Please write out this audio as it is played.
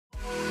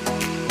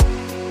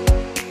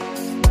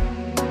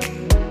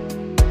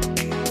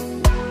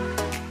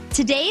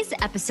Today's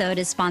episode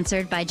is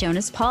sponsored by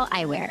Jonas Paul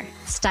Eyewear,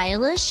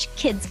 stylish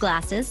kids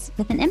glasses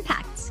with an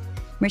impact.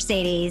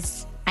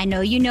 Mercedes, I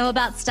know you know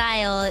about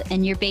style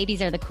and your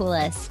babies are the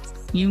coolest.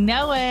 You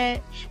know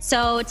it.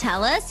 So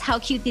tell us how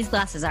cute these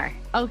glasses are.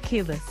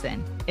 Okay,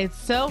 listen. It's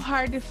so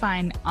hard to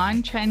find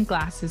on-trend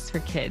glasses for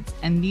kids,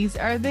 and these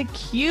are the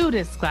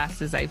cutest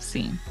glasses I've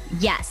seen.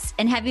 Yes.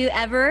 And have you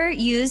ever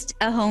used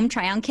a home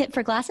try-on kit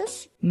for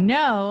glasses?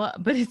 No,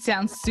 but it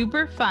sounds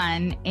super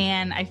fun,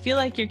 and I feel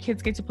like your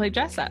kids get to play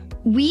dress up.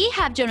 We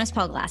have Jonas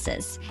Paul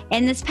glasses,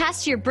 and this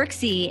past year,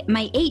 Brooksy,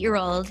 my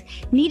 8-year-old,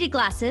 needed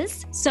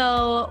glasses,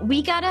 so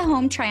we got a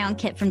home try-on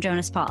kit from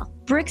Jonas Paul.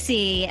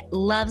 Brooksy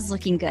loves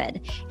looking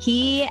good.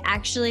 He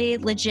actually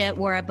legit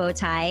wore a bow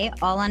tie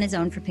all on his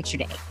own for picture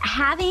day.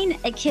 Having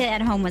a kit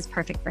at home was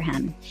perfect for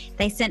him.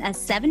 They sent us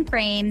 7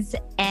 frames,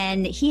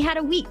 and he had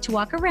a week to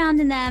walk around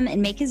in them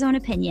and make his own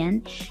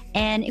opinion,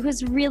 and it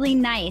was really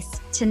nice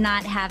to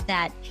not have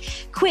that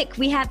quick,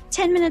 we have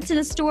 10 minutes in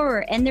a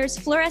store and there's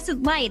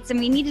fluorescent lights and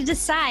we need to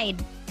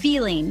decide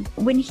feeling.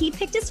 When he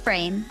picked his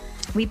frame,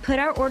 we put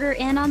our order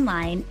in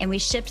online and we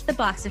shipped the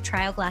box of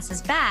trial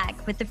glasses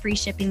back with the free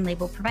shipping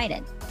label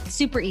provided.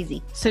 Super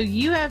easy. So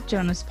you have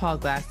Jonas Paul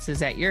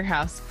glasses at your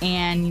house,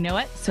 and you know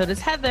what? So does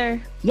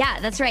Heather. Yeah,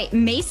 that's right.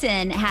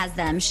 Mason has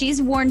them.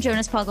 She's worn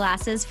Jonas Paul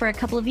glasses for a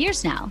couple of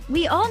years now.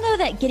 We all know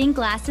that getting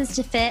glasses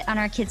to fit on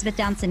our kids with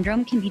Down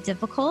syndrome can be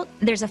difficult.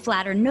 There's a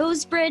flatter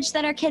nose bridge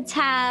that our kids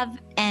have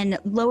and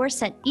lower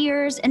set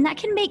ears, and that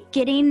can make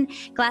getting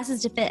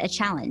glasses to fit a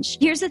challenge.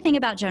 Here's the thing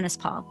about Jonas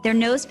Paul. Their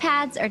nose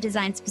pads are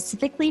designed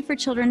specifically for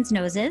children's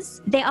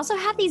noses. They also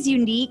have these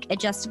unique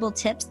adjustable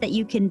tips that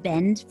you can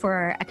bend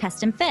for a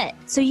custom fit,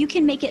 so you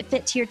can make it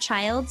fit to your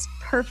child's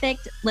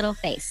perfect little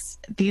face.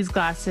 These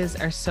glasses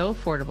are so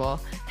affordable,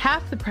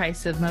 half the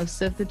price of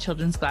most of the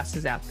children's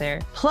glasses out there.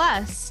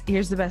 Plus,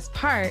 here's the best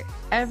part,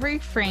 every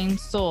frame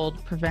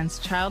sold prevents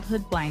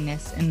childhood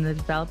blindness in the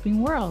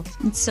developing world.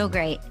 It's so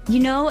great. You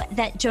know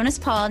that Jonas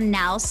Paul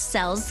now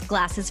sells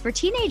glasses for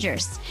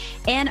teenagers,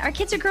 and our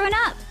kids are growing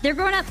up. They're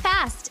growing up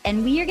fast,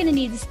 and we are going to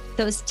need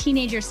those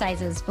teenager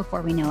sizes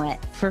before we know it.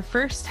 For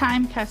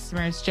first-time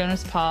customers,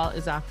 Jonas Paul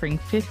is offering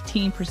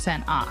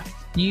 15% off.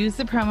 Use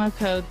the promo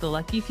code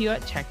TheLuckyFew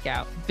at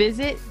checkout.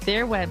 Visit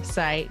their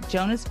website,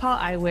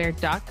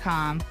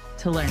 jonaspauleyewear.com,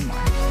 to learn more.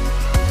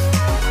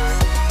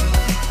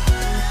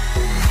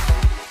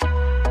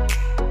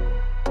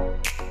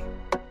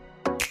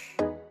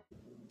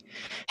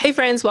 Hey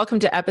friends, welcome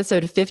to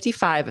episode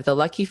 55 of the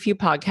Lucky Few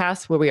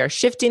podcast, where we are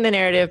shifting the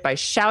narrative by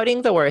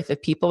shouting the worth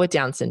of people with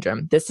Down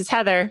syndrome. This is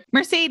Heather.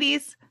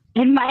 Mercedes.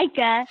 And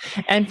Micah.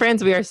 And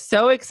friends, we are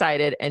so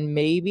excited and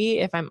maybe,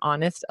 if I'm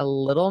honest, a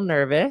little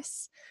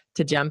nervous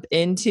to jump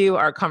into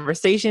our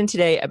conversation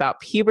today about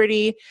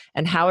puberty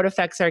and how it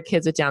affects our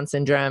kids with Down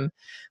syndrome.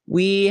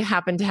 We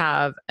happen to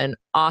have an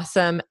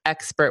awesome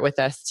expert with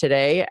us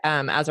today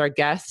as our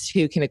guest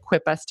who can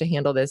equip us to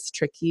handle this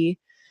tricky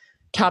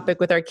topic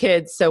with our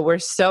kids. So we're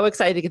so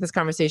excited to get this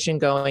conversation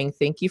going.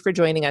 Thank you for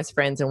joining us,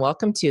 friends, and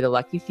welcome to the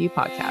Lucky Few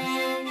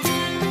podcast.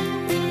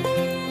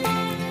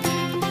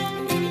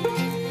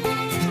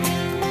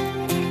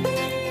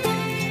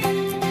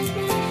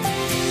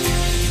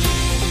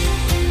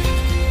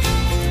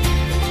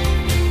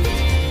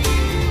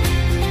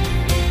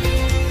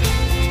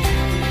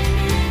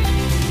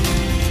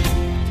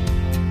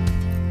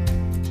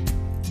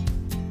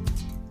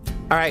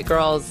 All right,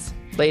 girls,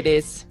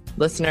 ladies,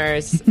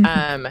 listeners,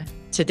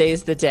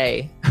 today's the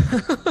day.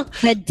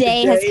 The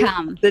day has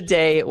come. The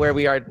day where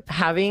we are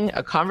having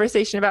a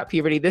conversation about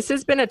puberty. This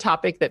has been a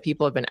topic that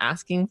people have been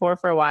asking for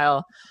a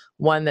while,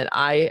 one that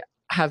I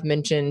have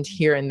mentioned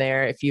here and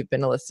there, if you've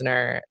been a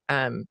listener,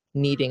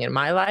 needing in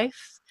my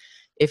life.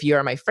 If you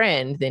are my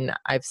friend, then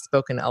I've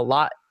spoken a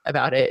lot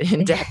about it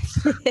in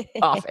depth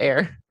off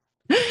air.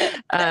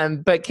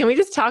 But can we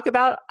just talk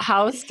about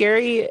how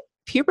scary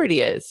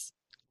puberty is?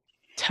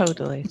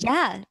 Totally.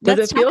 Yeah. Does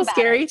it feel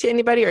scary to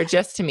anybody or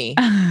just to me?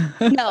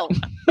 No.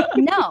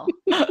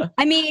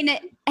 I mean,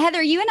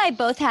 Heather, you and I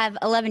both have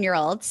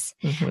 11-year-olds.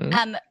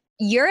 Mm-hmm.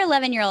 Your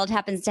 11-year-old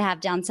happens to have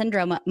Down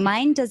syndrome.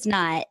 Mine does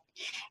not.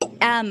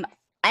 And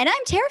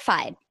I'm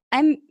terrified.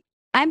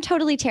 I'm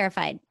totally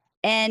terrified.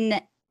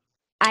 And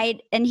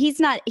he's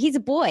a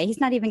boy. He's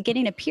not even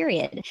getting a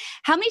period.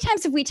 How many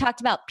times have we talked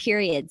about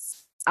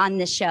periods on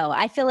this show?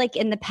 I feel like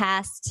in the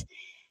past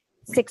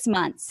 6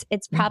 months,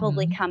 it's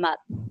probably come up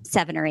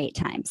 7 or 8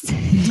 times.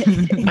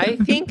 I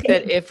think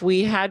that if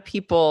we had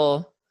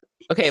people,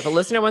 if a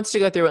listener wants to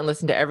go through and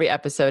listen to every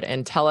episode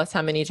and tell us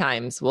how many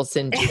times, we'll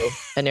send you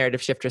a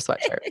narrative shifter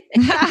sweatshirt.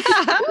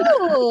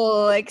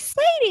 Ooh,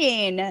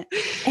 exciting.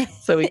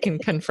 So we can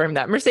confirm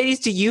that. Mercedes,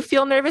 do you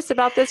feel nervous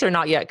about this or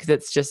not yet? Because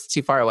it's just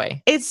too far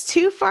away. It's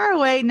too far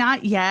away,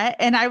 not yet.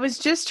 And I was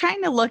just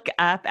trying to look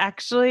up,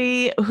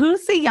 actually,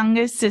 who's the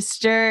youngest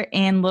sister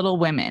in Little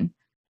Women?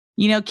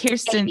 You know,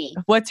 Kirsten, Amy.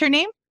 What's her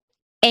name?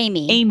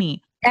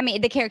 Amy. I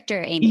mean, the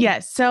character Amy.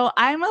 Yes. So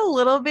I'm a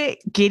little bit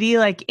giddy,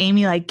 like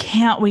Amy, like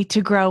can't wait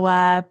to grow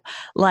up.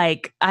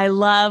 Like I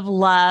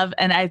love.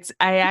 And I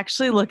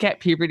actually look at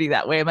puberty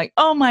that way. I'm like,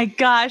 oh my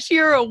gosh,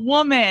 you're a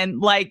woman.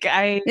 Like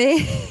I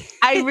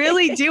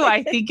really do.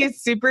 I think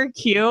it's super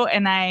cute.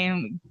 And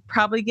I'm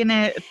probably going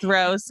to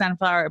throw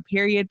Sunflower a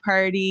period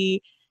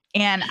party.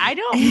 And I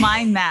don't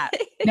mind that.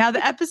 Now,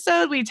 the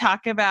episode we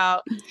talk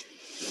about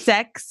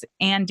sex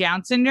and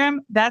Down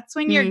syndrome, that's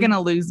when you're going to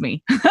lose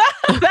me.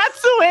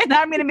 That's when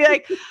I'm going to be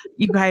like,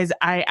 you guys,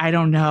 I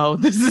don't know.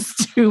 This is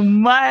too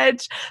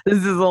much. This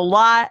is a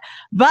lot.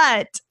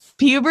 But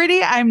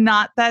puberty, I'm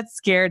not that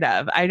scared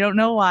of. I don't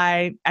know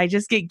why. I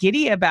just get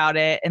giddy about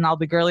it and all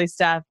the girly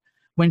stuff.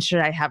 When should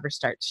I have her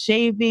start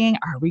shaving?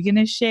 Are we going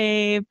to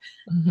shave?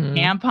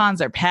 Tampons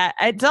or pet?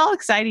 It's all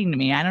exciting to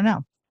me. I don't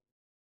know.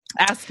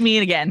 Ask me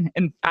again.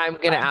 And I'm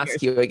going to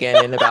ask you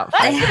again in about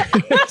 5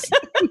 years.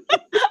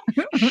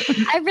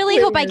 I really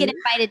hope I get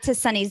invited to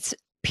Sunny's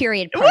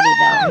period party,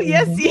 though.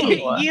 Yes,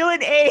 you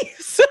and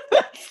Ace. So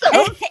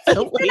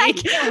I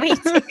can't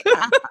wait to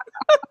come.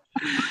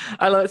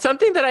 I love it.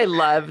 Something that I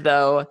love,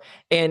 though,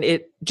 and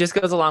it just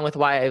goes along with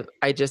why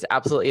I just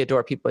absolutely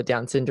adore people with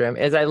Down syndrome,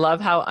 is I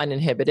love how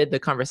uninhibited the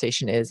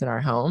conversation is in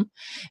our home.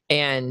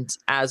 And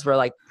as we're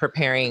like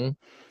preparing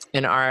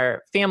in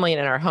our family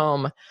and in our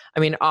home, I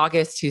mean,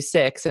 August, who's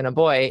 6 and a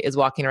boy, is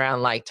walking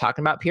around like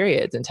talking about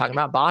periods and talking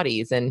about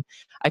bodies. And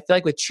I feel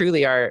like with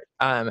Truly, our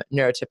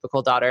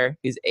neurotypical daughter,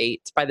 who's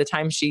 8, by the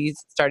time she's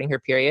starting her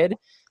period,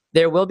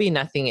 there will be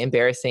nothing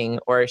embarrassing,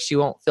 or she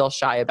won't feel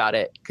shy about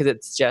it, because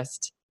it's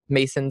just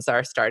Mason's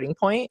our starting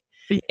point.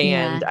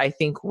 And I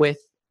think with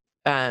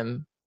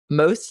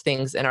most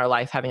things in our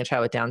life, having a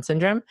child with Down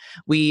syndrome,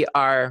 we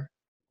are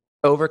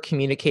over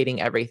communicating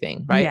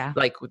everything, right? Yeah.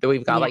 Like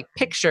we've got like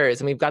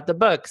pictures, and we've got the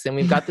books, and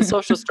we've got the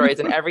social stories,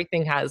 and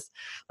everything has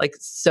like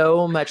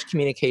so much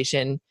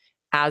communication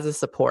as a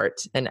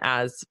support and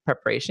as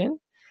preparation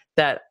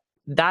that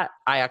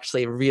I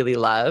actually really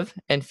love,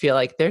 and feel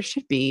like there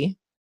should be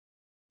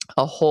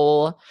a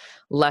whole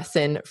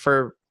lesson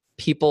for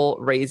people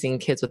raising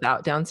kids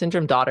without Down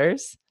syndrome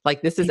daughters.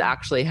 Like, this is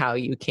actually how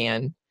you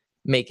can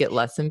make it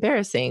less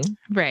embarrassing.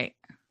 Right.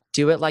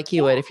 Do it like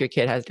you would if your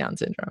kid has Down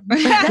syndrome.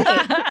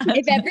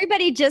 If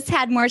everybody just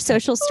had more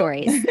social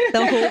stories,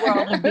 the whole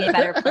world would be a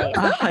better place.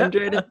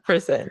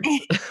 100%.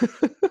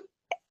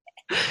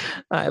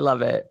 I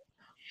love it.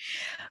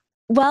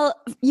 Well,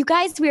 you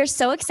guys, we are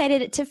so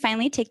excited to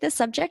finally take this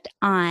subject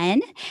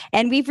on.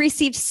 And we've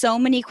received so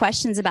many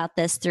questions about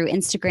this through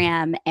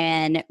Instagram,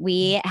 and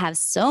we have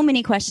so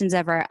many questions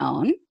of our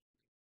own.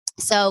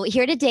 So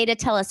here today to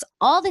tell us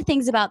all the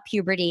things about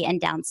puberty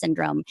and Down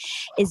syndrome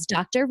is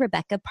Dr.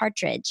 Rebecca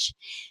Partridge.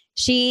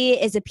 She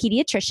is a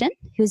pediatrician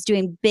who's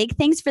doing big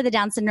things for the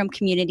Down syndrome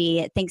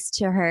community thanks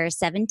to her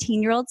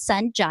 17-year-old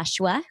son,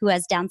 Joshua, who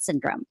has Down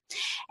syndrome.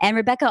 And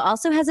Rebecca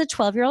also has a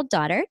 12-year-old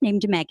daughter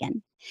named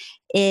Megan.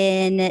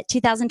 In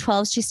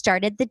 2012, she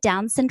started the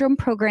Down syndrome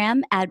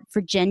program at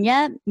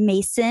Virginia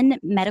Mason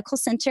Medical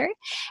Center.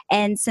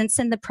 And since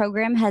then, the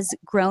program has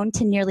grown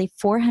to nearly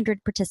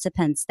 400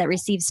 participants that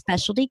receive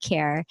specialty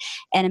care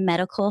and a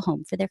medical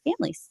home for their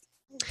families.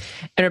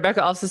 And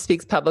Rebecca also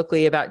speaks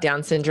publicly about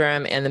Down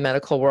syndrome and the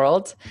medical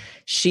world.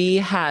 She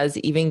has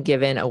even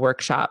given a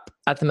workshop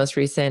at the most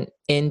recent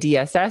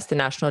NDSS, the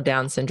National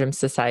Down Syndrome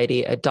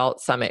Society Adult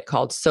Summit,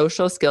 called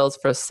Social Skills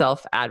for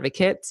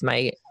Self-Advocates.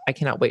 I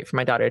cannot wait for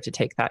my daughter to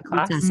take that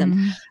class. That's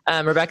awesome.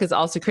 Rebecca's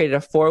also created a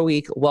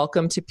 4-week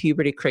Welcome to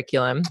Puberty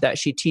curriculum that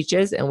she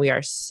teaches, and we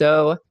are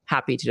so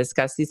happy to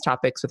discuss these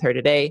topics with her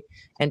today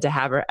and to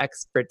have her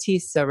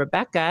expertise. So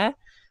Rebecca,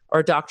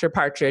 or Dr.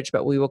 Partridge,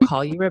 but we will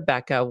call you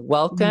Rebecca,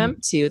 welcome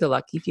to the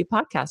Lucky Few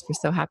podcast. We're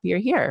so happy you're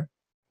here.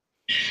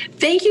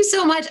 Thank you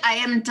so much. I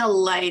am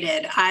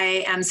delighted.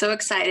 I am so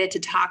excited to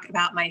talk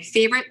about my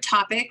favorite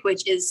topic,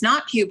 which is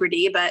not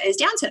puberty, but is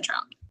Down syndrome.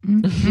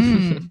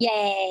 Mm-hmm.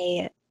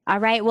 Yay. All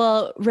right.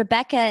 Well,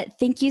 Rebecca,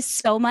 thank you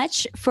so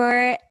much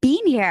for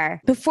being here.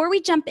 Before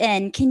we jump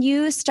in, can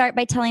you start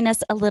by telling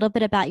us a little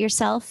bit about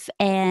yourself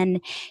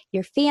and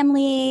your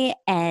family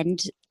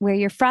and where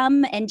you're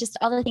from and just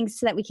all the things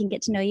so that we can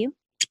get to know you?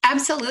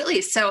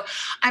 Absolutely. So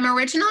I'm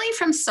originally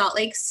from Salt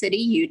Lake City,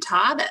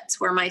 Utah. That's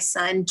where my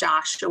son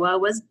Joshua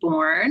was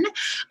born.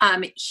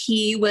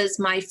 He was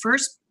my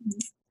first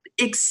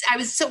I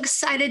was so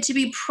excited to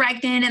be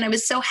pregnant, and I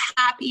was so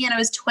happy, and I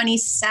was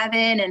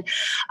 27, and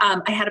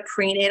I had a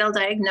prenatal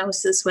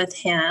diagnosis with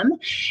him.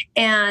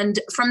 And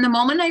from the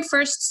moment I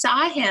first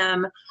saw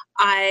him,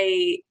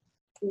 I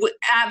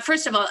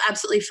first of all,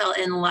 absolutely fell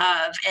in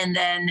love, and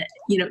then,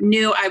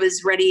 knew I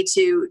was ready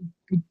to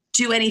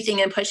do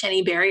anything and push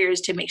any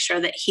barriers to make sure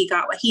that he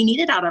got what he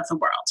needed out of the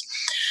world.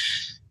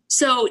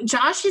 So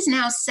Josh is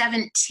now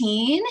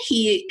 17.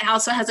 He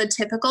also has a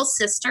typical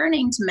sister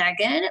named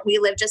Megan. We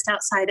live just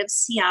outside of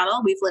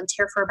Seattle. We've lived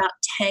here for about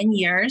 10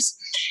 years.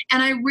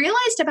 And I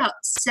realized about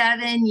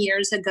 7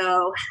 years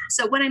ago,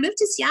 so when I moved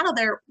to Seattle,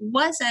 there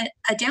wasn't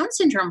a Down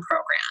syndrome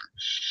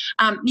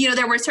program.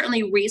 There were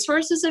certainly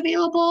resources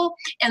available.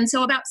 And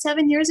so about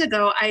 7 years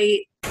ago,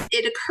 I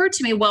it occurred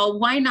to me, well,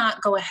 why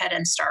not go ahead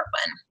and start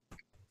one?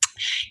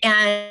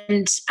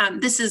 And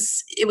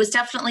it was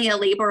definitely a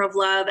labor of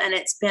love. And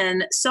it's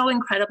been so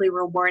incredibly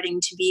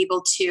rewarding to be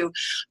able to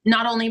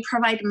not only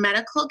provide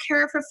medical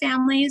care for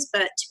families,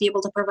 but to be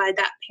able to provide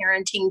that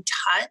parenting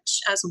touch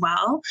as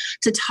well,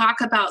 to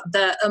talk about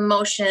the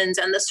emotions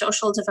and the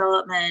social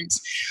development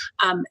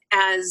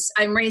as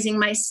I'm raising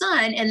my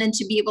son, and then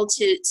to be able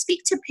to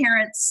speak to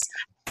parents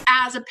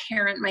as a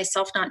parent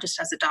myself, not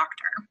just as a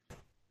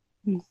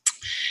doctor.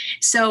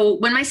 So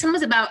when my son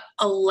was about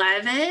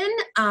 11,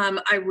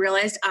 I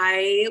realized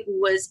I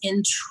was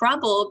in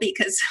trouble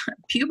because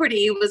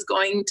puberty was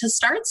going to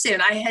start soon.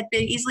 I had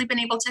easily been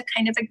able to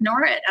kind of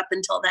ignore it up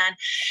until then.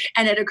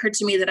 And it occurred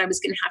to me that I was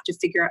going to have to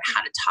figure out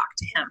how to talk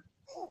to him.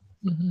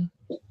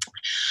 Mm-hmm.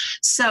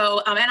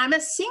 So, and I'm a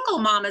single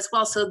mom as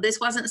well. So this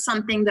wasn't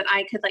something that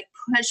I could like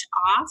push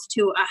off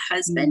to a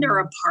husband or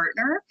a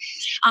partner.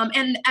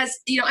 And as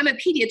you know, I'm a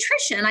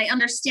pediatrician. I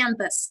understand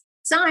this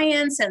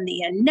science and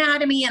the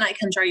anatomy, and I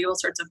can draw you all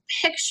sorts of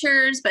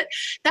pictures, but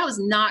that was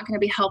not going to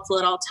be helpful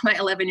at all to my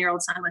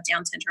 11-year-old son with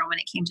Down syndrome when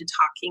it came to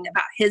talking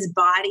about his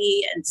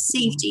body and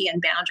safety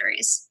and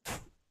boundaries.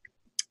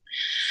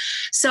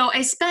 So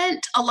I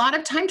spent a lot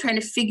of time trying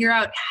to figure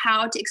out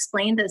how to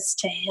explain this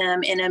to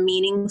him in a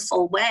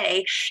meaningful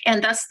way,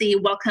 and thus the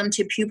Welcome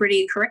to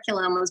Puberty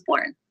curriculum was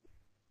born.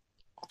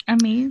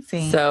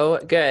 Amazing. So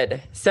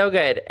good. So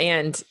good.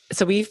 And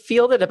so we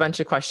fielded a bunch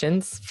of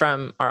questions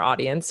from our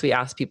audience. We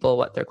asked people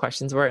what their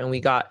questions were, and we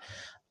got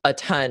a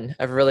ton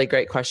of really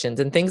great questions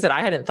and things that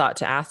I hadn't thought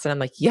to ask. And I'm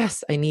like,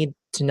 yes, I need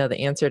to know the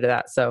answer to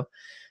that. So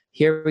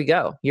here we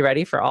go. You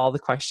ready for all the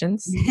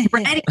questions?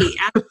 Ready.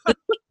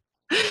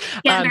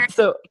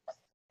 So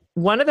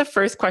one of the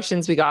first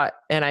questions we got,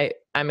 and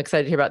I'm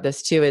excited to hear about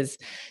this too, is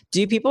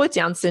do people with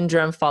Down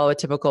syndrome follow a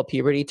typical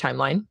puberty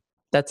timeline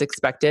that's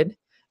expected?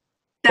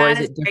 Or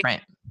is it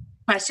different?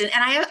 Question.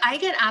 And I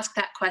get asked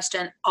that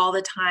question all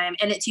the time,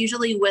 and it's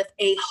usually with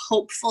a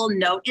hopeful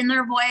note in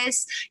their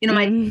voice. You know,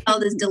 my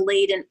child is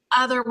delayed in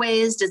other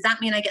ways. Does that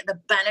mean I get the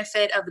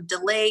benefit of a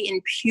delay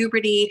in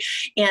puberty?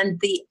 And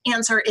the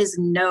answer is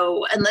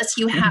no, unless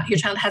your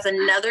child has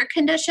another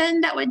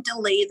condition that would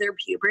delay their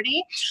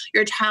puberty.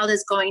 Your child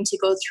is going to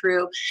go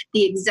through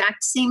the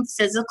exact same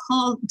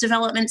physical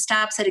development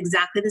steps at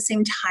exactly the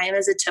same time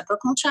as a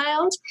typical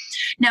child.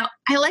 Now,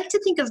 I like to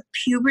think of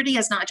puberty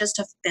as not just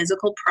a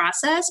physical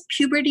process.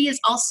 Puberty is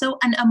also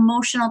an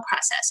emotional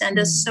process and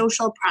a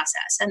social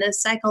process and a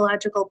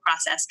psychological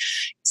process.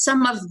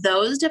 Some of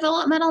those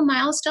developmental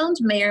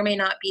milestones may or may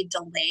not be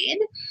delayed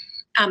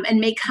and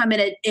may come at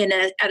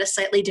a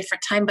slightly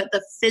different time, but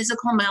the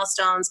physical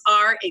milestones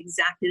are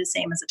exactly the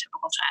same as a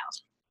typical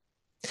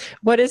child.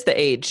 What is the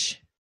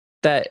age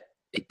that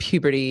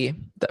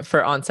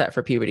for onset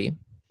for puberty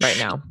right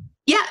now?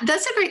 Yeah,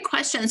 that's a great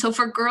question. So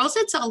for girls,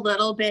 it's a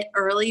little bit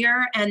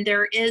earlier, and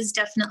there is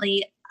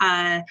definitely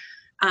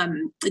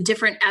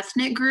different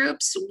ethnic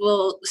groups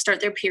will start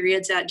their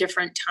periods at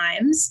different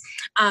times.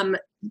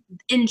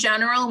 In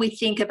general, we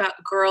think about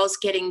girls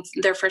getting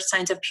their first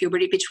signs of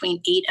puberty between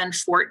 8 and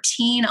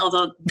 14,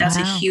 although that's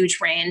a huge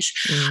range.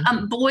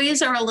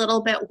 Boys are a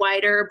little bit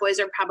wider. Boys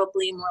are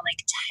probably more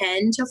like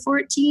 10 to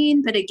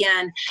 14. But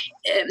again,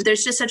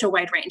 there's just such a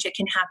wide range. It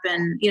can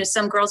happen. You know,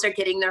 some girls are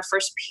getting their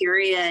first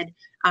period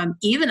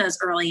even as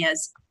early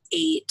as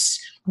 8.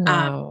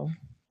 Wow.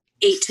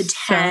 8 to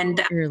 10.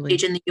 So the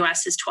age in the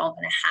US is 12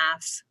 and a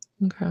half.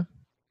 Okay.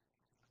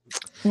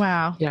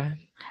 Wow. Yeah.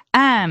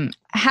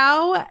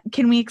 How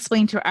can we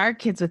explain to our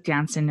kids with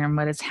Down syndrome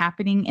what is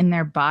happening in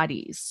their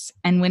bodies,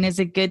 and when is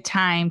a good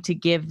time to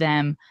give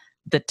them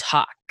the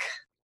talk?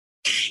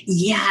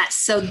 Yeah.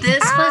 So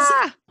this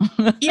was,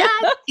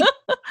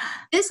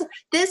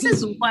 this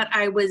is what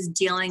I was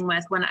dealing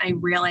with when I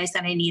realized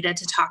that I needed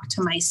to talk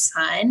to my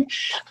son.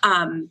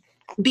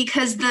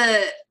 Because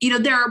there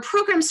are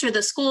programs through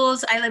the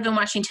schools. I live in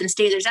Washington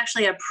State. There's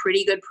actually a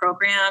pretty good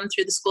program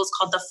through the schools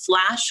called the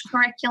Flash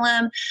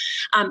curriculum.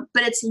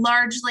 But it's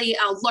largely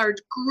a large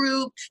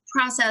group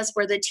process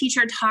where the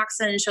teacher talks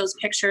and shows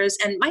pictures.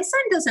 And my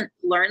son doesn't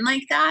learn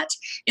like that.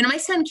 You know, my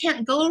son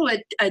can't go to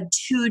a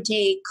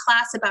 2-day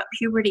class about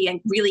puberty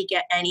and really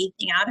get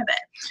anything out of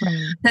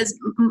it. Because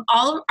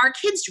all our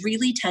kids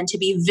really tend to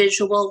be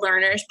visual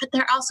learners, but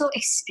they're also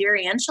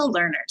experiential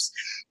learners.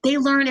 They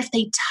learn if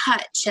they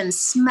touch and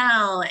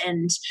smell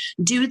and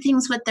do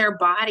things with their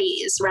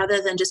bodies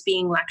rather than just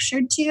being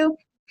lectured to.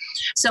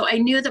 So I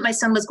knew that my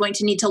son was going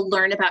to need to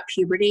learn about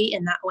puberty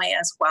in that way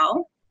as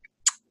well.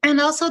 And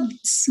also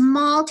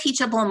small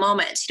teachable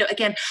moments. You know,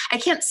 again, I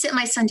can't sit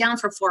my son down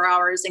for 4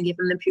 hours and give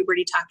him the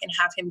puberty talk and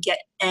have him get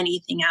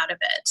anything out of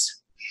it.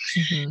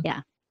 Mm-hmm.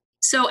 Yeah.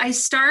 So I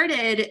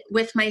started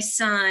with my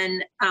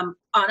son,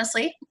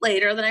 honestly,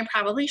 later than I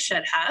probably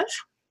should have.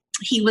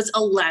 He was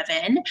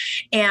 11,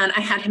 and I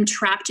had him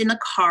trapped in the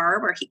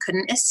car where he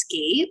couldn't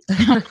escape.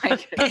 Oh my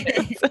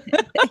goodness.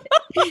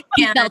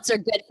 Seatbelts are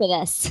good for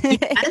this.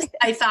 Yes,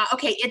 I thought,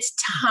 okay, it's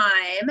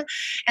time.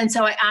 And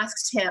so I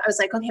asked him, I was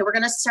like, okay, we're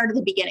going to start at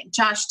the beginning.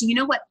 Josh, do you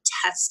know what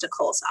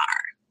testicles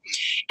are?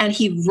 And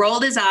he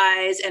rolled his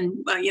eyes and,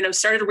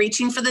 started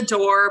reaching for the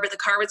door, but the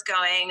car was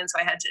going. And so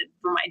I had to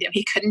remind him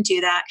he couldn't do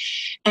that.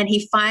 And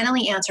he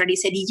finally answered. He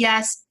said,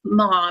 "Yes,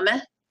 Mom,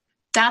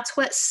 that's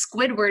what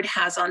Squidward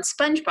has on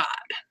SpongeBob."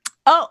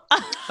 Oh,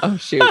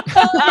 shoot.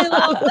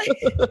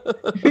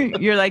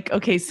 You're like,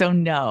 okay, so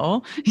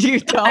no,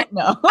 you don't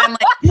know. I'm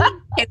like,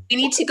 okay, we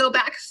need to go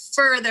back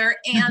further,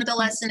 and the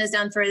lesson is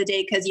done for the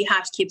day because you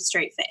have to keep a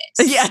straight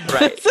face. Yeah,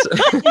 Right.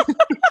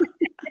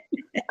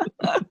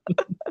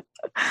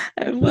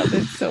 I love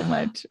it so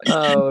much.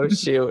 Oh,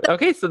 shoot.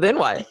 Okay, so then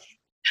what?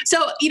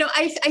 So,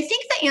 I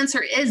think the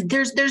answer is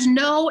there's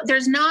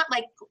not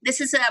like, this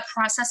is a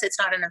process. It's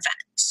not an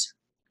event.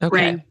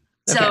 Okay. Right.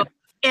 So,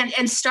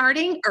 and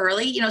starting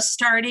early,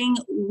 starting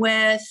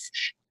with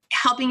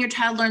helping your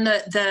child learn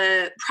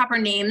the proper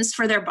names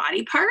for their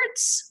body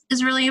parts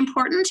is really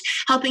important.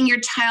 Helping your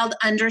child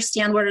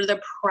understand what are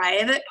the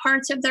private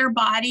parts of their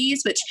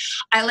bodies, which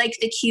I like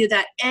the cue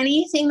that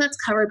anything that's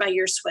covered by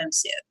your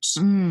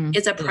swimsuit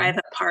is a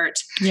private part.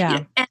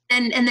 Yeah.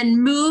 And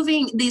then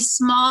moving these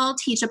small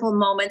teachable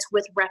moments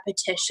with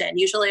repetition.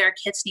 Usually our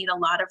kids need a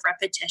lot of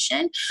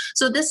repetition.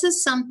 So this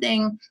is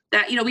something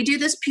that, we do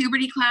this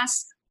puberty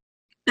class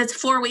that's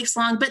 4 weeks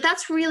long, but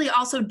that's really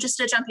also just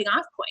a jumping off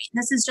point.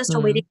 This is just a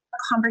way to get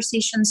a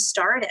conversation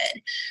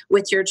started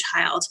with your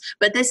child.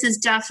 But this is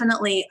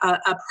definitely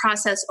a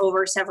process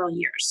over several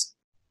years.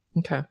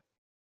 Okay.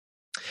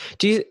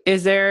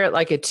 Is there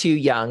like a too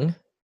young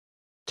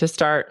to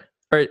start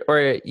or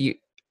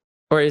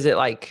is it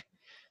like,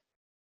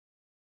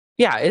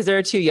 is there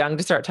a too young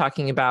to start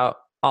talking about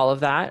all of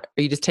that?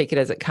 Or you just take it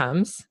as it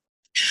comes?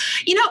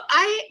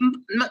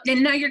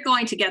 And now you're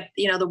going to get,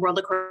 the world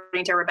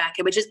according to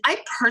Rebecca, which is, I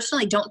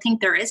personally don't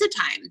think there is a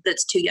time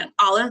that's too young.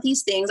 All of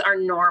these things are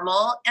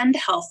normal and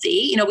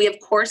healthy. We of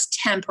course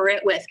temper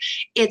it with,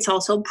 it's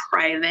also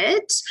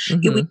private.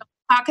 We don't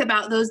talk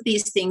about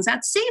these things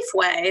that safe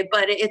way,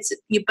 but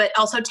but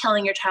also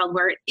telling your child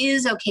where it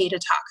is okay to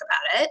talk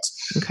about it.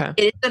 Okay.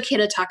 It is okay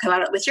to talk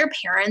about it with your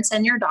parents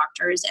and your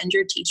doctors and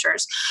your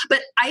teachers.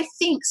 But I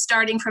think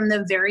starting from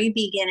the very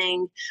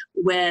beginning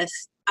with,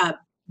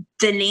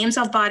 the names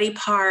of body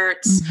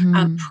parts,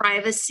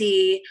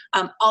 privacy,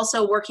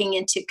 also working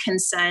into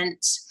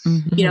consent.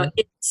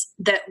 It's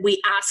that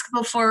we ask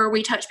before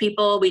we touch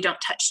people. We don't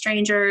touch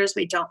strangers.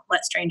 We don't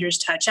let strangers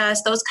touch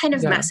us. Those kind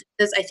of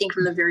messages, I think,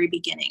 from the very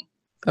beginning.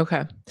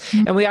 Okay.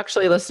 And we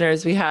actually,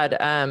 listeners, we had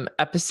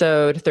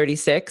episode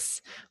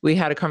 36. We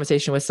had a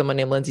conversation with someone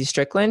named Lindsay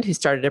Strickland, who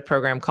started a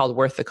program called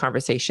Worth the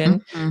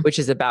Conversation, which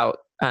is about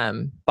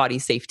body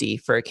safety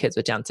for kids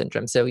with Down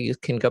syndrome. So you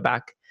can go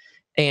back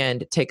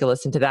and take a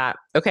listen to that.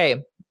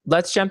 Okay,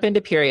 let's jump into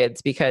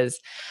periods because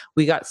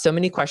we got so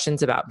many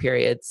questions about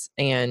periods.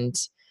 And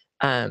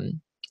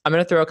I'm going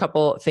to throw a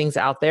couple things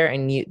out there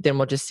and then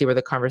we'll just see where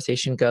the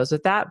conversation goes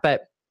with that.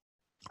 But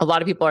a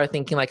lot of people are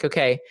thinking like,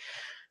 okay,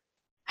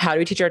 how do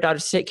we teach our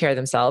daughters to take care of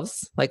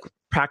themselves? Like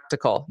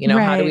practical,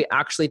 how do we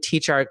actually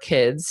teach our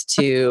kids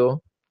to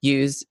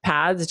use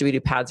pads? Do we do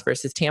pads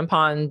versus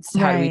tampons?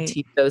 How do we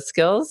teach those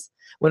skills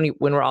when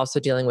we're also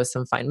dealing with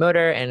some fine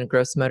motor and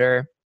gross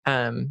motor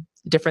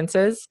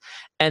differences?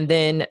 And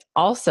then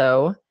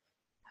also,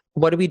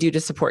 what do we do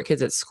to support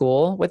kids at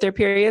school with their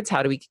periods?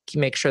 How do we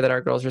make sure that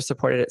our girls are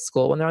supported at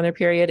school when they're on their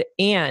period?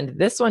 And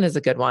this one is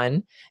a good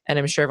one, and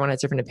I'm sure everyone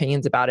has different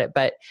opinions about it,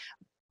 but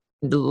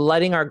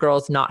letting our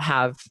girls not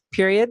have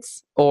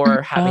periods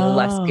or having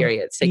less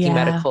periods, taking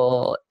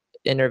medical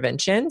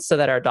intervention so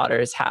that our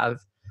daughters have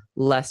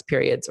less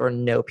periods or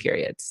no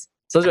periods.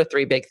 So those are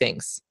 3 big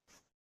things.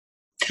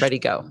 Ready,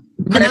 go.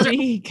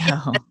 Ready,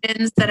 go.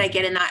 Questions that I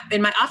get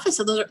in my office.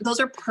 So those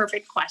are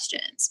perfect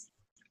questions.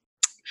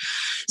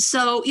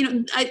 So,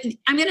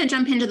 I'm going to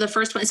jump into the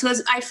first one. So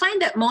I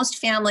find that most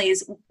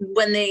families,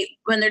 when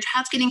their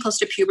child's getting close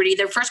to puberty,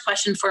 their first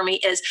question for me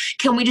is,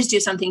 can we just do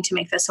something to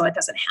make this so it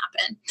doesn't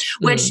happen?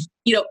 Which,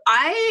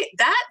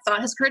 that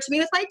thought has occurred to me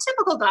with my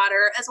typical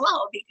daughter as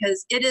well,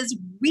 because it is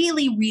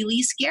really,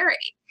 really scary.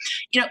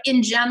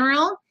 In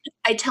general,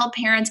 I tell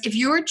parents, if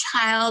your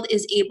child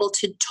is able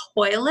to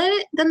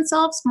toilet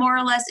themselves more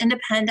or less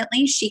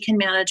independently, she can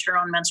manage her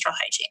own menstrual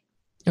hygiene.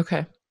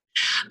 Okay.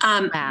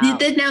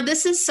 Now,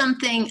 this is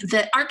something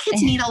that our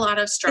kids need a lot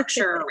of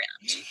structure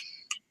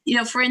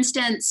around. For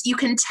instance, you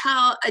can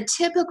tell a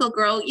typical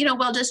girl,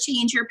 well, just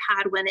change your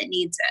pad when it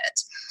needs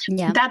it.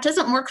 Yeah. That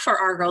doesn't work for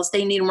our girls.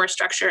 They need more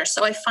structure.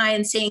 So I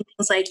find saying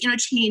things like,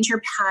 change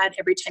your pad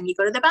every time you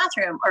go to the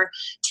bathroom, or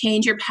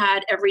change your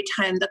pad every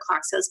time the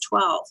clock says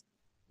 12.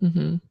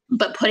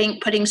 But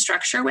putting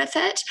structure with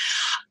it.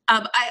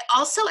 I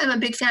also am a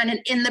big fan.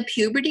 In the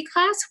puberty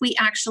class, we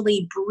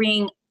actually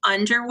bring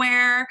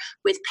underwear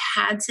with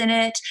pads in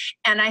it.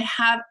 And I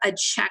have a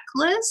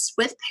checklist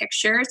with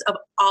pictures of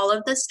all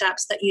of the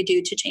steps that you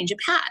do to change a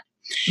pad.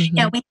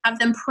 And we have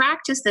them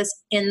practice this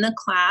in the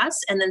class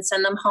and then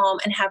send them home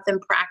and have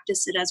them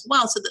practice it as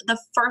well. So that the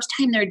first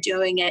time they're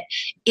doing it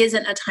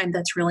isn't a time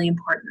that's really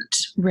important.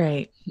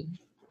 Right.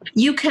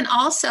 You can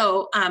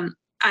also,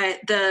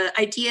 the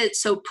idea,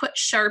 so put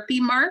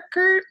Sharpie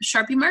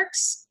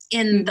marks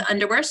in the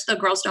underwear so the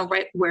girls know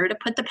right where to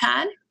put the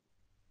pad.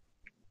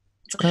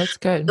 Oh, that's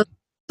good.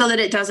 So that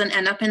it doesn't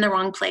end up in the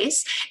wrong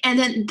place. And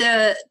then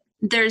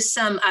there's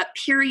some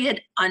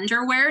period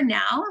underwear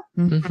now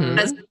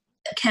that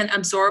can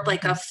absorb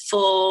like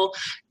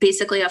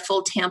basically a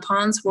full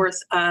tampon's worth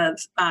of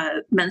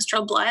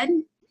menstrual blood.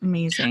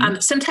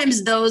 Amazing.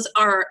 Sometimes those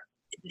are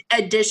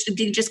they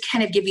just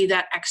kind of give you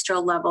that extra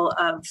level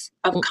of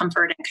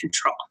comfort and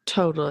control.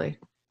 Totally.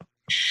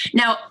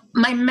 Now,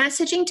 my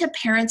messaging to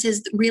parents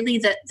is really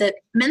that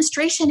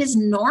menstruation is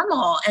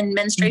normal and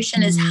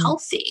menstruation is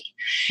healthy.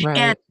 Right.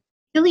 And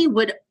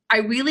I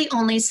really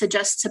only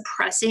suggest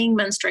suppressing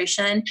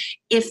menstruation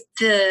if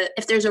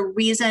there's a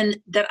reason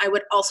that I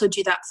would also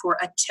do that for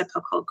a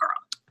typical girl.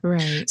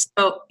 Right.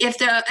 So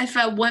if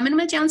a woman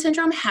with Down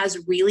syndrome has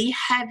really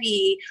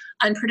heavy,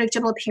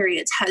 unpredictable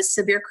periods, has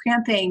severe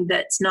cramping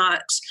that's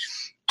not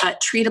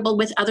treatable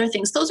with other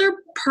things, those are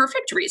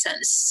perfect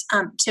reasons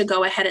to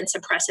go ahead and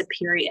suppress a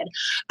period.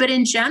 But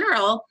in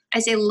general, I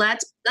say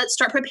let's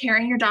start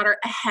preparing your daughter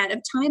ahead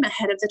of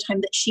the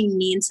time that she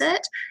needs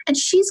it, and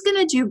she's going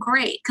to do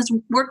great because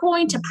we're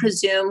going to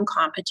presume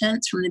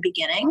competence from the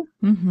beginning.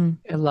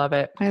 I love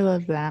it. I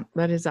love that.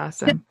 That is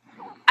awesome.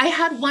 I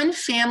had one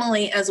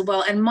family as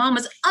well, and mom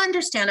was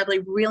understandably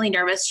really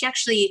nervous. She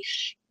actually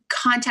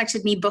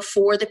contacted me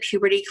before the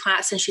puberty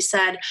class and she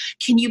said,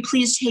 can you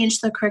please change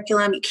the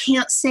curriculum? You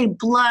can't say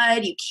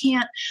blood. You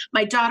can't,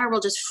 my daughter will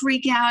just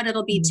freak out.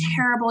 It'll be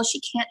terrible.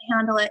 She can't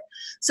handle it.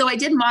 So I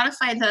did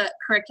modify the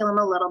curriculum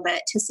a little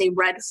bit to say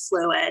red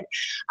fluid.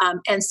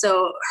 And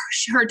so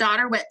her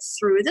daughter went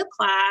through the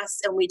class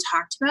and we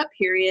talked about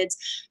periods,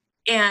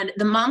 and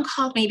the mom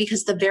called me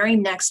because the very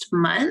next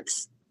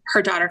month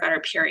her daughter got her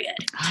period.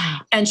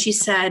 And she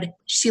said,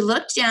 she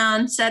looked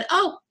down, said,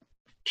 oh,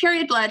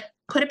 period blood,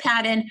 put a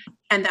pad in,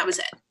 and that was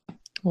it.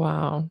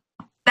 Wow.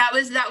 That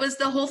was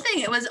the whole thing.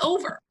 It was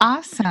over.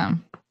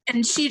 Awesome.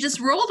 And she just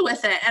rolled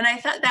with it. And I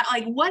thought that,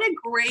 like, what a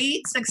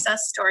great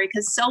success story,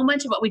 because so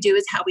much of what we do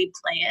is how we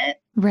play it.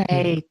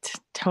 Right.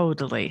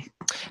 Totally.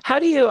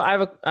 I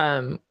have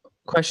a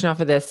question off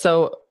of this.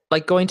 So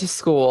like going to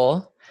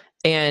school,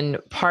 and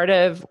part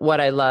of what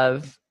I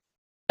love,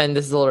 and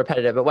this is a little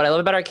repetitive, but what I love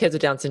about our kids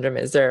with Down syndrome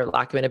is their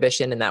lack of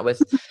inhibition. And that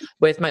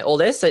with my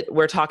oldest,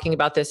 we're talking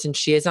about this and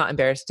she is not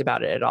embarrassed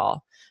about it at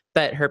all,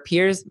 but her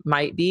peers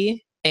might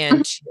be.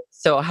 And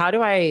so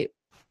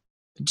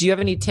do you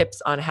have any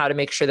tips on how to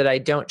make sure that I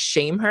don't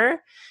shame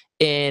her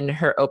in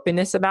her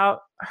openness about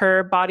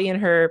her body and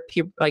her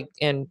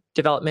and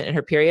development in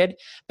her period,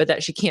 but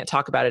that she can't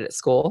talk about it at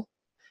school?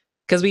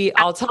 Because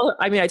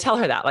I tell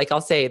her that, like,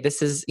 I'll say,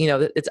 this is,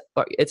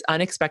 it's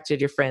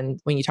unexpected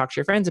when you talk to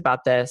your friends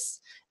about this,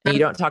 and you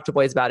don't talk to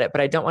boys about it,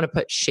 but I don't want to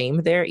put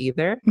shame there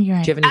either.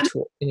 Right. Do you have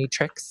any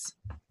tricks?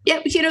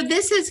 Yeah.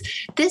 This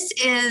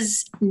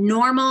is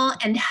normal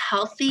and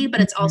healthy,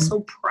 but it's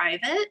also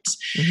private.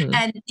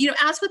 And,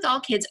 as with all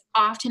kids,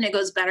 often it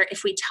goes better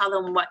if we tell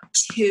them what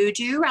to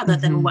do rather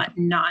than what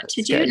not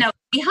to do. Good. Now,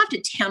 we have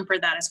to temper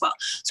that as well.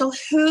 So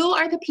who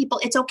are the people?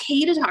 It's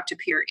okay to talk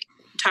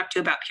to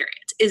about periods.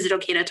 Is it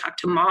okay to talk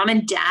to mom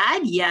and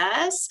dad?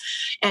 Yes.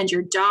 And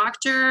your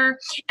doctor?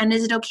 And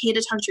is it okay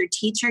to talk to your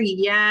teacher?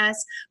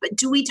 Yes. But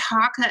do we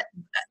talk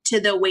to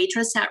the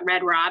waitress at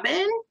Red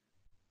Robin?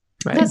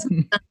 Right.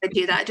 Doesn't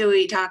do that. Do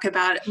we talk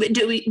about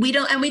it? We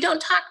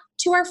don't talk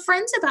to our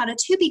friends about it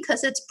too,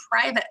 because it's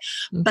private,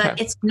 but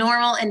it's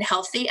normal and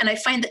healthy. And I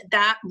find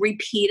that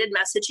repeated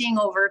messaging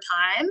over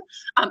time,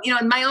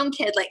 and my own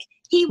kid, like,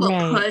 he will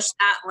push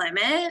that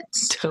limit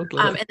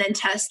and then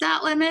test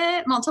that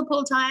limit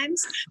multiple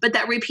times. But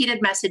that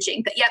repeated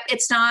messaging, that, yep,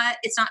 it's not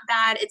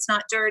bad, it's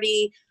not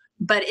dirty,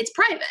 but it's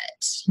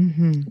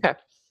private.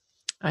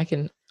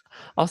 Okay.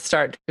 I'll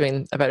start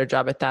doing a better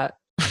job at that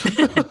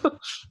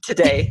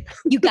today.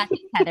 You got it,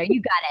 Heather.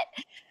 You got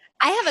it.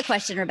 I have a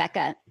question,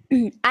 Rebecca.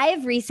 I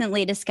have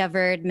recently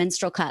discovered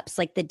menstrual cups,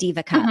 like the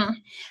Diva cup,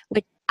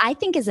 which I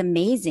think is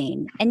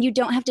amazing. And you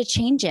don't have to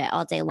change it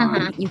all day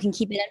long. You can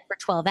keep it in for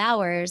 12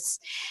 hours.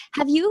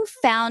 Have you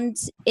found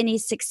any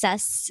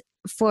success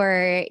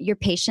for your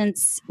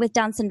patients with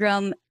Down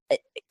syndrome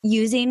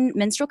using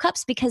menstrual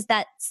cups? Because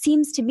that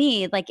seems to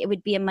me like it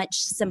would be a much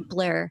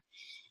simpler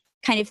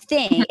kind of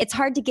thing. It's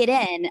hard to get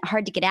in,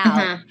 hard to get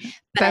out.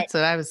 That's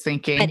what I was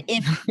thinking.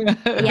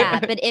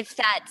 But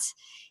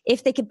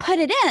if they could put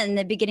it in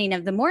the beginning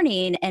of the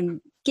morning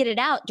and get it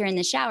out during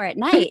the shower at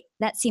night,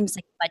 that seems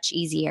like much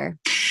easier.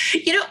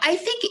 I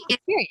think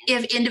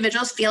if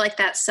individuals feel like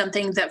that's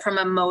something that from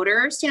a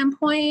motor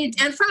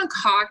standpoint and from a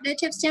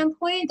cognitive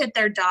standpoint that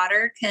their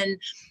daughter can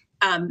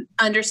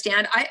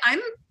understand,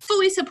 I'm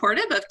fully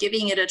supportive of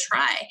giving it a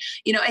try.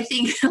 I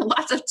think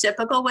lots of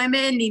typical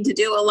women need to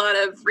do a lot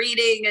of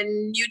reading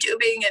and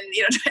YouTubing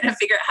and, trying to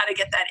figure out how to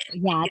get that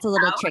in. Yeah, it's a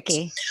little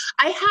tricky.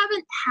 I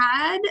haven't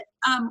had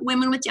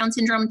women with Down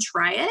syndrome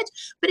try it.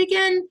 But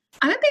again,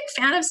 I'm a big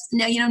fan of,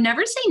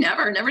 never say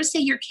never. Never say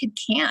your kid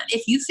can't.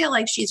 If you feel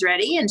like she's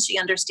ready and she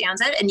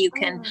understands it and you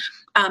can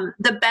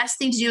the best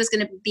thing to do is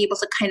going to be able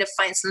to kind of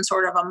find some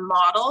sort of a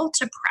model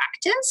to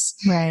practice.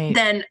 Right.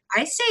 Then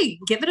I say,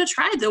 give it a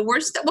try. The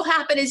worst that will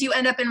happen is you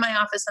end up in my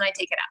office and I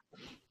take it out.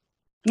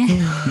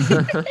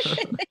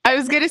 I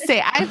was gonna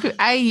say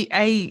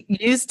I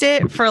used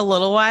it for a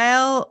little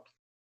while,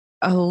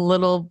 a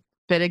little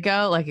bit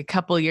ago, like a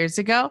couple years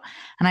ago,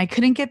 and I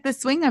couldn't get the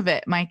swing of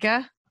it,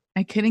 Micah.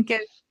 I couldn't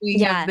get the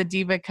swing of the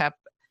Diva Cup.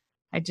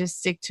 I just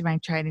stick to my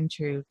tried and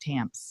true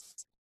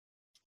Tamps.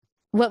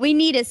 What we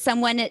need is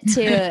someone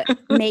to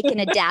make an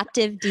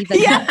adaptive Diva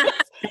Cup.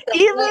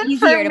 Even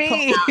for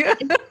me.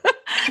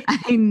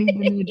 I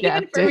need an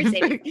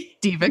adaptive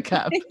Diva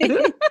Cup.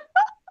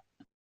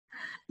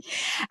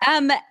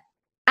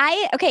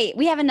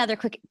 We have another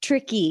quick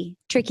tricky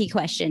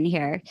question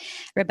here,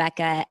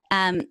 Rebecca.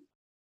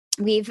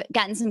 We've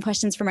gotten some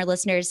questions from our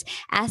listeners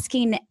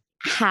asking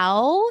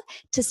how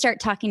to start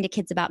talking to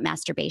kids about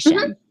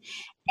masturbation.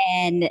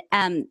 And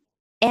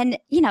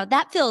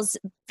that feels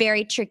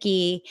very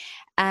tricky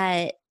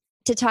to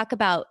talk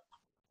about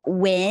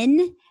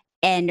when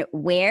and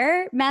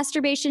where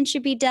masturbation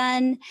should be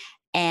done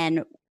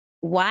and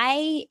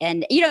why,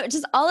 and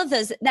just all of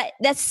those.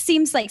 That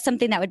seems like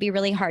something that would be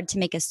really hard to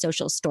make a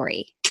social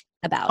story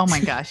about. Oh my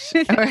gosh.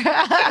 Right?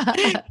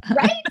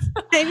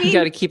 I mean, you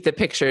got to keep the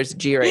pictures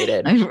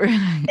G-rated.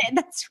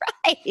 That's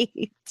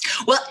right.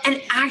 Well,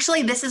 and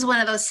actually this is one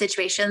of those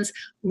situations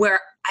where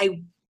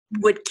I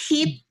would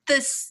keep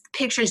the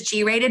pictures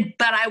G-rated,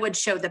 but I would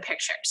show the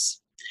pictures.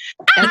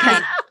 Okay.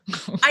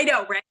 I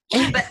know, right?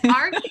 But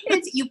our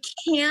kids, you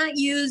can't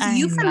use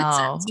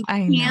euphemisms. You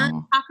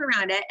can't talk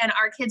around it. And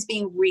our kids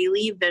being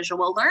really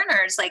visual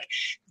learners, like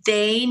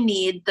they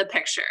need the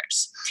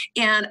pictures.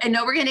 And I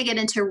know we're going to get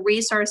into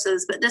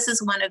resources, but this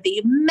is one of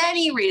the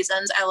many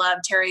reasons I love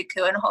Terry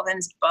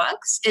Kuenhoven's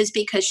books is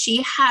because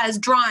she has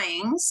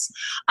drawings.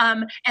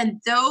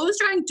 And those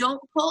drawings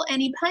don't pull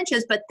any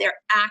punches, but they're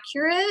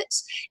accurate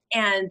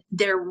and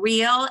they're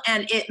real.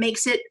 And it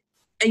makes it,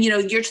 and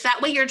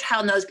that way your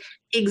child knows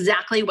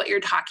exactly what you're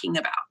talking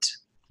about.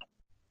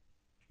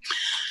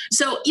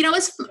 So,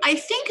 I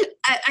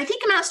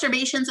think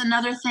masturbation is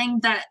another thing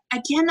that,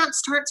 again, that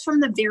starts from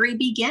the very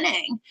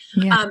beginning.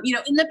 Yeah.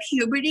 In the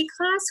puberty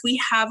class, we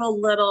have a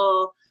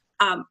little,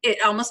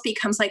 it almost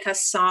becomes like a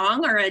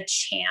song or a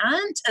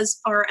chant as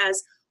far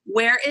as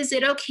where is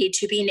it okay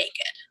to be naked?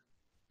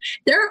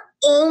 There are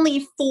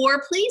only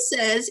 4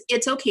 places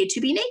it's okay to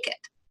be naked.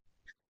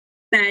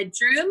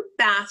 Bedroom,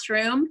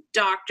 bathroom,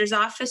 doctor's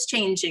office,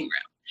 changing room.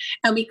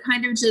 And we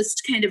kind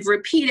of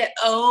repeat it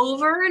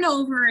over and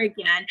over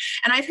again.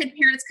 And I've had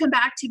parents come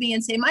back to me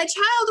and say, my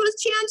child was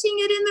chanting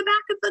it in the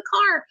back of the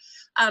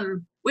car,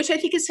 which I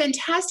think is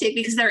fantastic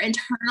because they're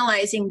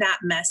internalizing that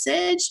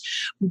message.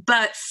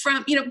 But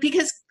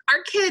because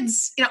our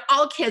kids,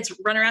 all kids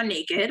run around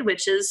naked,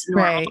 which is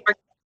normal. Right. Our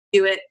kids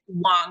do it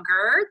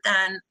longer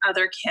than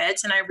other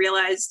kids. And I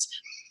realized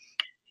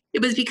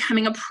it was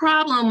becoming a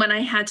problem when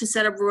I had to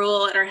set a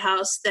rule at our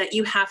house that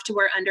you have to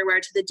wear underwear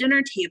to the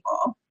dinner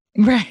table.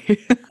 Right.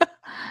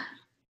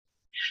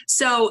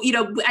 So,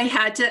 I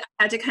had to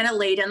kind of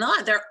lay down the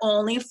law. There are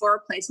only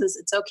 4 places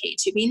it's okay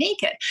to be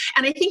naked.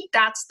 And I think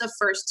that's the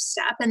first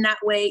step. And that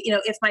way,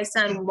 if my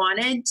son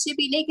wanted to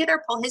be naked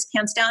or pull his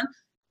pants down,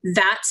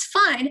 that's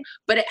fine.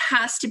 But it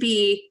has to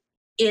be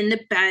in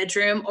the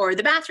bedroom or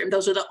the bathroom.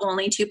 Those are the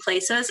only 2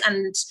 places.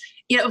 And,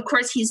 of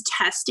course, he's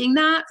testing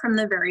that from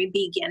the very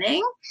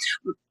beginning.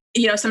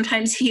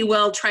 Sometimes he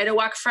will try to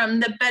walk from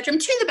the bedroom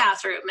to the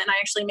bathroom and I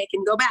actually make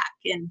him go back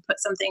and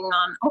put something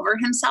on over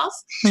himself.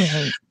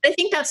 Mm-hmm. I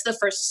think that's the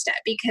first step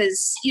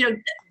because,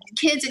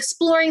 kids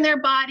exploring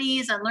their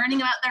bodies and learning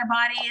about their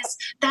bodies,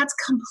 that's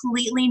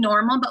completely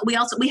normal, but we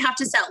have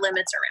to set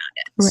limits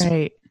around it.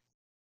 Right.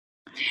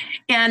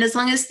 And as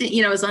long as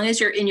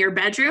you're in your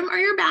bedroom or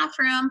your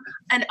bathroom,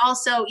 and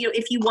also,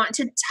 if you want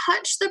to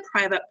touch the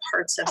private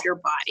parts of your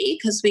body,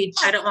 because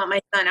I don't want my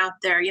son out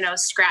there,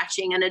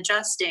 scratching and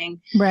adjusting,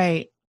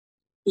 right.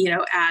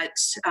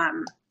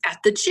 At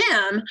the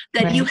gym,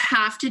 then right. You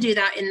have to do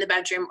that in the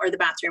bedroom or the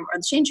bathroom or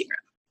the changing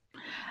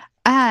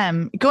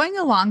room. Going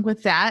along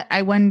with that,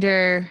 I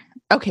wonder.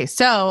 Okay,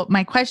 so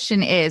my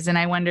question is, and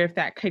I wonder if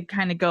that could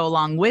kind of go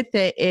along with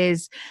it,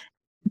 is,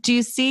 do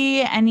you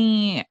see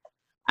any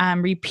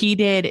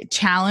repeated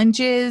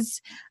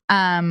challenges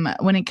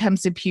when it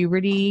comes to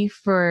puberty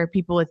for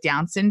people with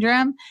Down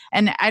syndrome?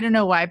 And I don't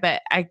know why,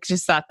 but I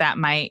just thought that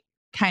might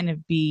kind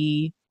of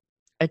be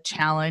a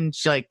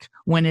challenge. Like,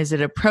 when is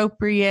it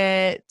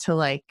appropriate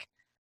to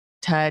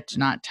touch,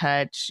 not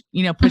touch,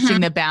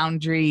 pushing the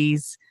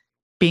boundaries,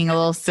 being a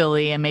little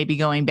silly and maybe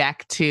going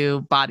back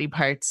to body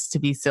parts to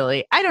be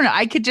silly. I don't know.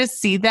 I could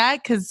just see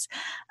that because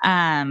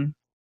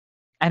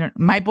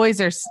my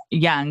boys are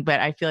young, but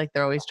I feel like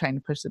they're always trying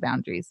to push the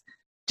boundaries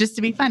just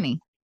to be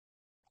funny.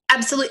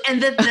 Absolutely.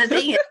 And the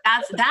thing is,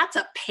 that's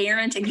a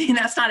parenting thing.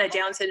 That's not a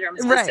Down syndrome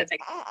specific.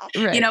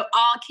 Right.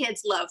 All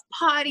kids love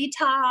potty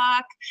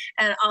talk,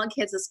 and all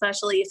kids,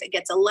 especially if it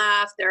gets a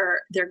laugh,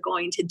 they're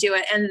going to do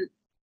it. And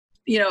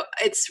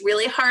it's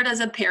really hard as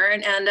a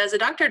parent and as a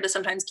doctor to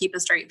sometimes keep a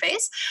straight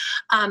face.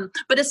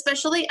 But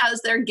especially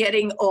as they're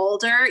getting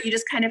older, you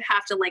just kind of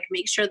have to like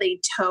make sure they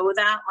toe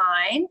that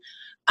line,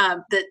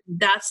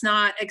 that's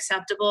not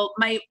acceptable.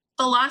 My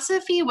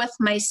philosophy with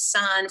my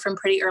son from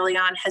pretty early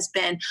on has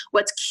been,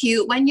 what's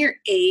cute when you're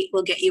 8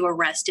 will get you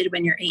arrested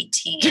when you're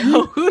 18.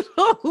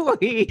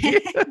 Totally.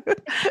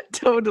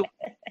 Totally.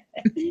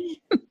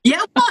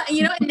 Yeah, well,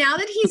 and now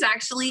that he's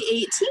actually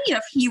 18,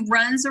 if he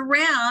runs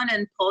around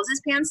and pulls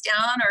his pants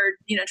down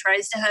or,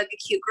 tries to hug a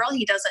cute girl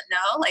he doesn't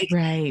know, like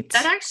right.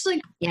 that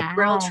actually Yeah.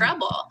 real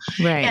trouble.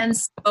 Right. And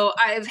so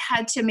I've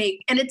had to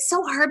and it's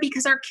so hard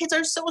because our kids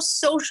are so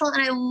social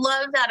and I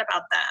love that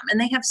about them.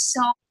 And they have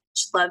so much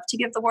love to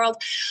give the world.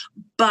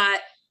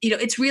 But,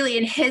 it's really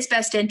in his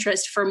best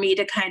interest for me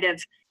to kind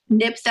of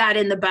nip that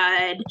in the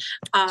bud,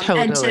 totally.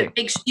 and to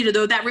make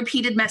though that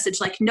repeated message,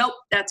 like, nope,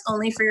 that's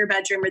only for your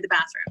bedroom or the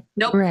bathroom.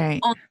 Nope, right.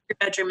 only for your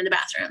bedroom and the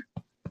bathroom.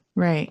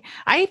 Right.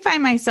 I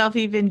find myself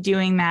even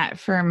doing that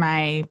for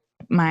my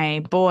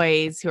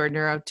boys who are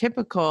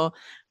neurotypical.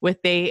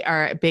 They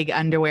are big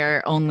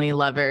underwear only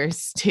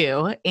lovers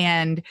too.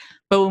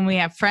 But when we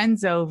have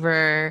friends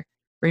over,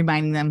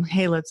 reminding them,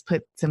 hey, let's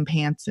put some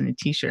pants and a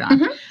t-shirt on.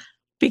 Mm-hmm.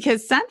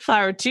 Because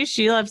Sunflower too,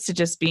 she loves to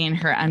just be in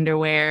her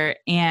underwear.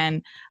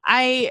 And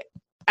I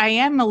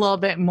am a little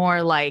bit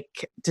more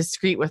like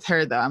discreet with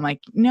her though. I'm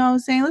like, no,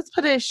 saying let's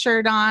put a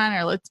shirt on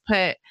or let's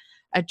put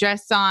a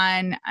dress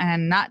on,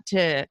 and not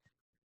to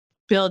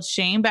build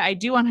shame, but I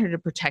do want her to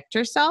protect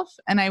herself.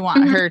 And I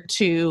want her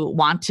to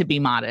want to be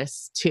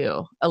modest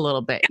too, a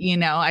little bit,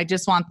 I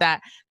just want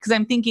that because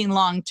I'm thinking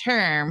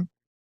long-term,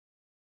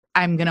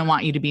 I'm going to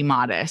want you to be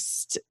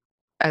modest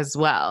as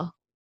well.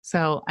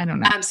 So I don't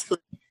know.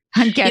 Absolutely.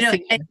 I'm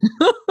guessing.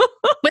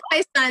 With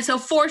my son, so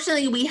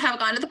fortunately we have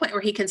gone to the point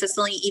where he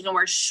consistently even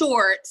wears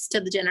shorts to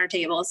the dinner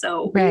table.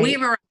 So right.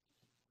 we've arrived.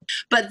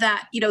 But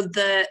that,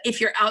 if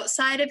you're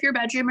outside of your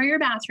bedroom or your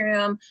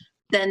bathroom,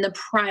 then the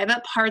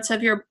private parts of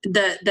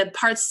the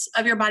parts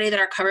of your body that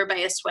are covered by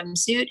a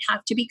swimsuit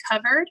have to be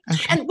covered.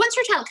 Okay. And once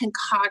your child can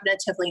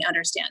cognitively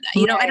understand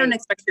that, right. I don't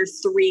expect your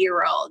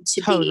 3-year-old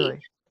to be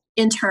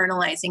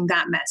internalizing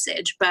that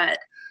message. But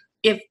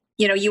if,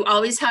 you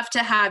always have to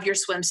have your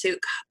swimsuit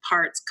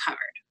parts covered.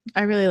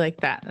 I really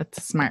like that. That's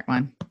a smart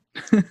one.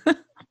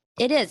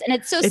 It is. And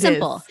it's so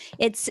simple.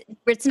 It's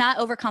not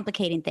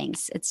overcomplicating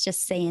things. It's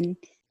just saying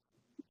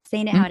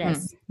it how it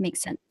is.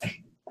 Makes sense.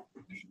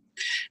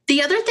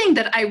 The other thing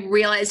that I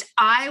realized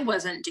I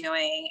wasn't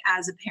doing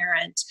as a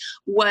parent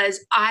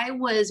was I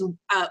was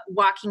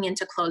walking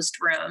into closed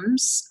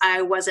rooms.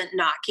 I wasn't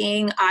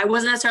knocking. I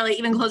wasn't necessarily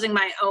even closing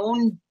my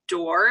own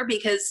door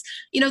because,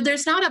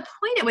 there's not a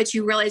point at which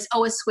you realize,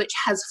 oh, a switch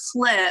has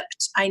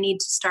flipped. I need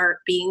to start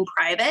being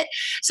private.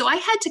 So I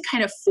had to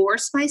kind of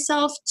force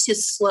myself to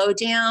slow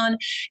down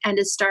and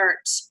to start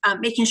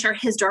making sure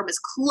his door was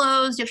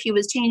closed if he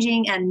was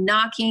changing, and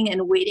knocking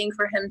and waiting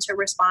for him to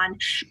respond,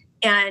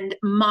 and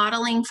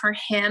modeling for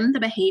him the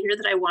behavior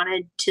that I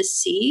wanted to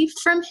see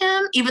from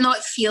him, even though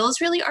it feels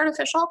really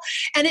artificial.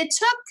 And it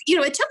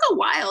took a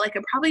while. Like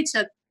it probably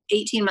took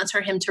 18 months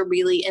for him to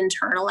really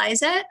internalize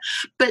it.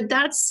 But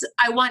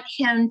I want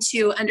him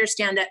to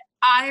understand that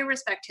I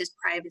respect his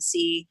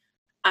privacy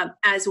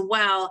as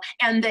well,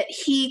 and that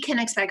he can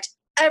expect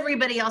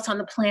everybody else on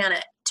the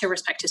planet to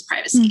respect his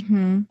privacy.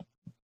 Mm-hmm.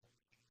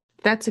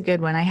 That's a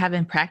good one. I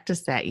haven't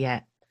practiced that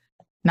yet.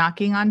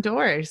 Knocking on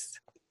doors.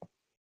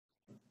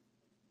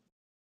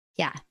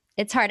 Yeah,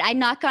 it's hard. I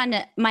knock on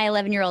my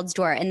 11-year-old's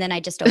door and then I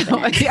just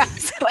open it. Yeah.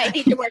 So I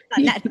need to work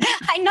on that.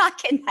 I knock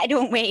and I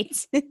don't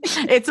wait.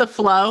 It's a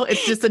flow.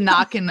 It's just a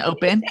knock and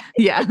open.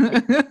 Yeah.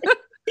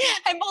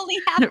 I'm only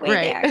halfway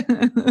there.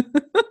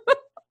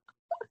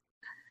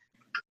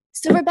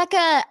 So Rebecca,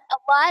 a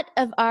lot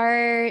of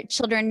our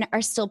children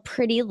are still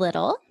pretty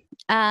little.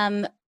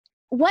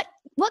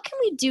 What can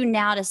we do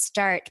now to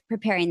start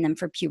preparing them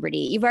for puberty?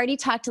 You've already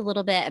talked a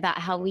little bit about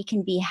how we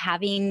can be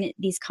having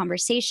these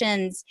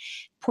conversations,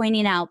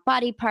 pointing out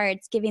body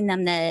parts, giving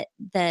them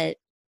the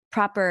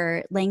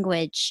proper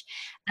language.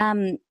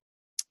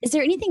 Is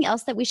there anything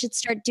else that we should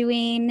start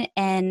doing?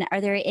 And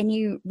are there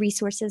any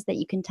resources that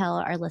you can tell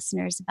our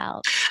listeners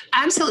about?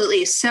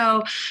 Absolutely.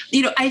 So,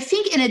 I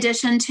think in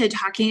addition to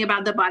talking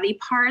about the body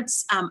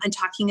parts and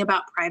talking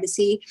about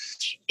privacy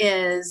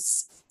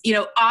is,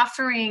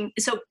 offering,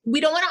 so we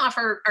don't want to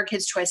offer our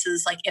kids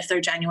choices like if there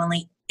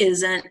genuinely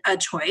isn't a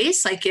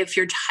choice, like if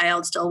your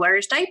child still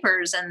wears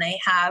diapers and they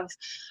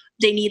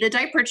need a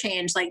diaper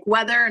change, like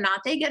whether or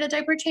not they get a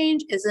diaper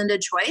change isn't a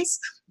choice,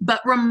 but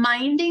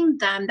reminding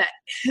them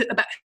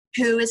about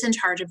who is in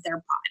charge of their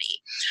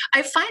body.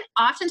 I find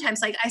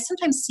oftentimes, like I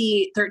sometimes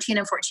see 13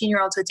 and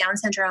 14-year-olds with Down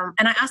syndrome,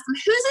 and I ask them,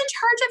 who's in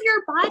charge of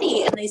your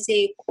body? And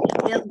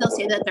they'll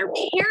say that their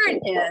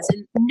parent is.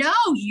 And no,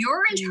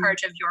 you're in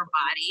charge of your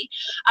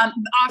body.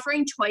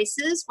 Offering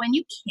choices when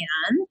you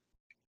can.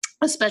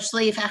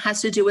 especially if it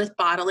has to do with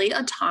bodily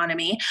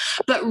autonomy,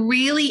 but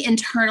really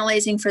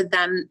internalizing for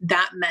them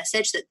that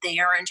message that they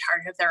are in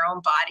charge of their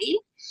own body.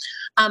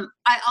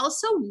 I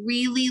also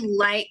really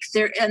like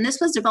and this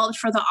was developed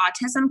for the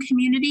autism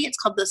community. It's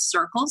called the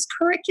Circles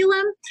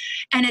curriculum.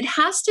 And it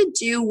has to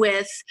do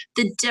with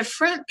the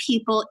different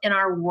people in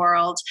our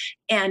world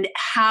and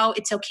how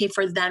it's okay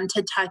for them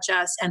to touch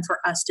us and for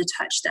us to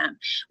touch them,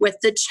 with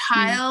the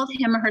child,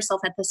 him or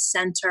herself at the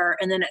center.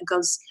 And then it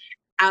goes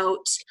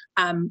out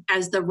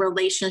as the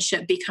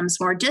relationship becomes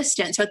more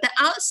distant. So at the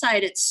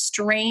outside, it's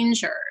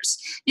strangers,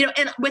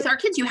 and with our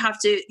kids, you have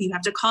to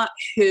call out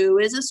who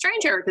is a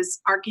stranger, because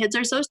our kids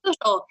are so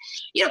social.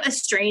 A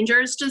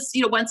stranger is just,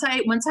 once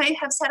I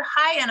have said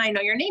hi and I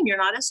know your name, you're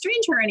not a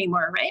stranger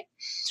anymore, right?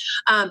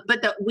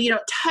 But that we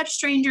don't touch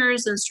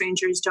strangers and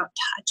strangers don't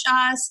touch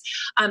us.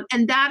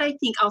 And that I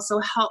think also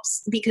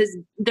helps, because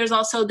there's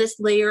also this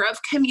layer of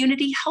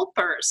community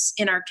helpers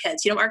in our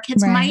kids. Our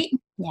kids might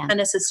an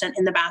assistant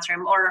in the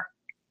bathroom, or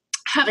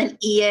have an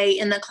EA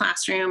in the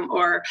classroom,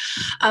 or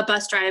a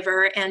bus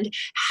driver, and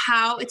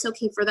how it's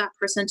okay for that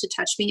person to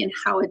touch me and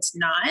how it's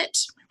not.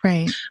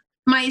 Right.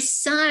 My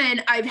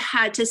son, I've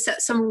had to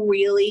set some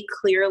really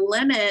clear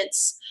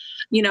limits,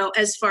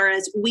 as far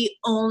as we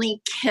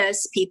only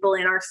kiss people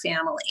in our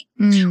family.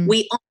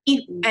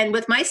 And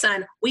with my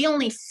son, we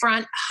only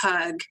front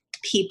hug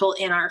people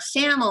in our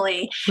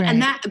family.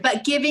 Right.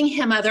 But giving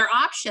him other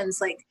options,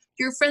 like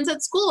your friends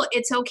at school,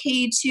 it's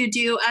okay to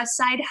do a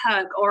side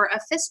hug or a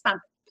fist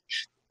bump.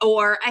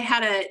 Or I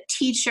had a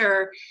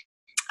teacher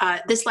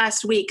this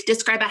last week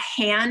describe a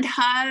hand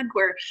hug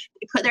where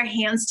they put their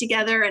hands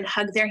together and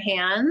hug their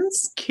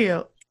hands.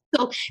 Cute.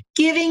 So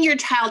giving your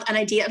child an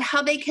idea of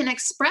how they can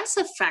express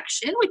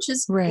affection, which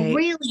is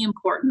really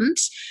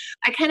important.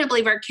 I kind of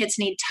believe our kids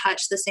need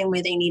touch the same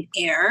way they need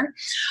air,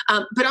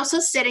 but also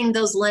setting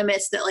those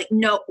limits that, like,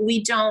 no,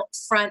 we don't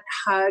front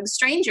hug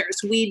strangers.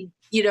 We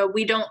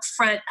don't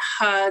front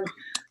hug,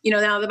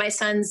 now that my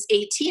son's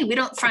 18, we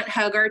don't front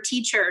hug our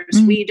teachers.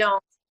 We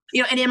don't,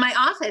 and in my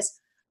office,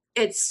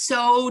 it's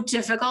so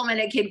difficult when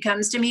a kid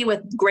comes to me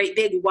with great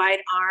big wide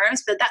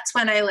arms, but that's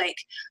when I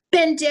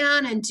bend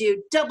down and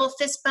do double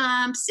fist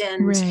bumps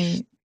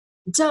and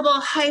double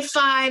high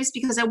fives,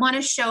 because I want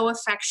to show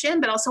affection,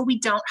 but also we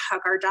don't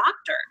hug our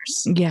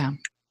doctors. Yeah.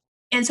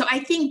 And so I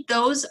think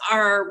those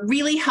are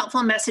really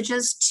helpful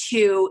messages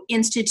to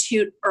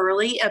institute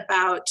early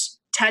about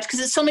touch, because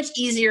it's so much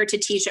easier to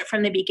teach it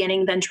from the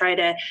beginning than try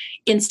to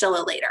instill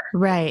it later.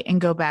 Right. And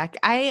go back.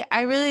 I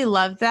really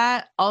love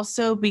that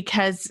also,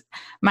 because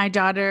my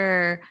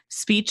daughter,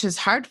 speech is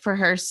hard for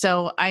her.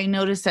 So I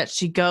notice that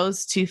she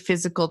goes to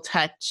physical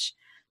touch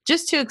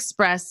just to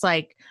express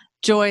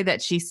joy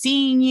that she's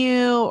seeing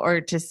you,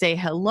 or to say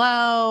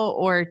hello,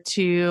 or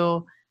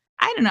to,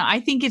 I don't know.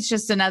 I think it's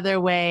just another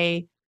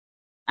way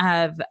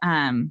of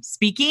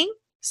speaking.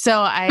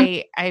 So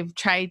I've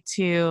tried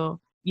to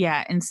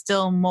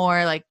instill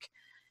more like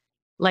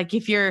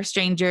if you're a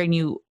stranger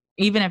and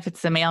even if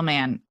it's the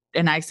mailman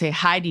and I say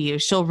hi to you,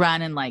 she'll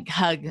run and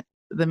hug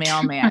the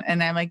mailman.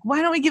 And I'm like, why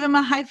don't we give him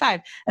a high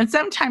five? And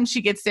sometimes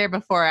she gets there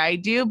before I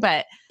do,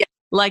 but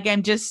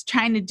I'm just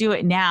trying to do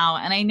it now.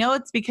 And I know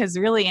it's because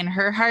really in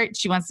her heart,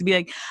 she wants to be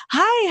like,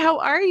 hi, how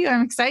are you?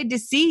 I'm excited to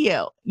see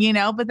you,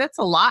 but that's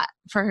a lot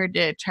for her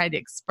to try to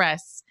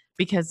express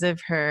because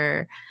of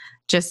her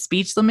just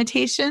speech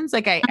limitations.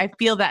 I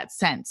feel that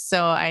sense.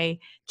 So I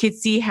could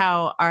see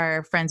how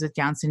our friends with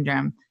Down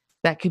syndrome,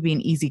 that could be an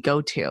easy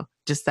go-to,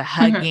 just the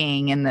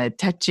hugging and the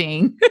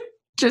touching,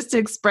 just to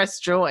express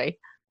joy.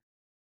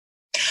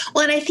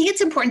 Well, and I think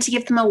it's important to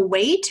give them a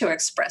way to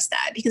express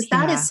that, because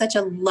that is such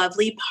a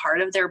lovely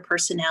part of their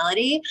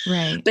personality.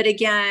 Right. But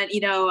again,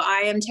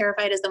 I am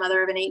terrified as the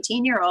mother of an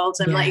 18-year-old.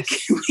 I'm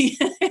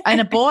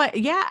and a boy.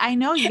 Yeah, I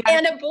know.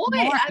 And a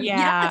boy.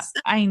 Yes,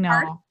 I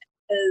know.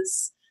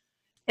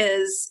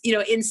 Is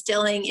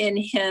instilling in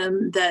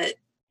him that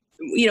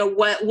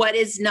what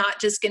is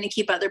not just going to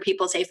keep other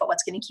people safe, but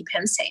what's going to keep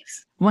him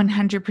safe.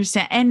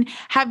 100%. And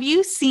have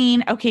you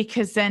seen,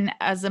 because then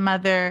as a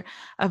mother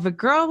of a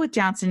girl with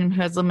Down syndrome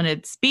who has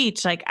limited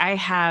speech, I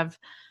have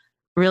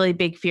really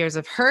big fears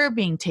of her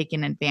being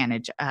taken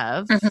advantage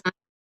of.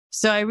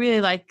 So I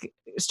really like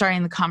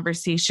starting the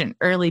conversation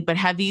early, but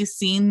have you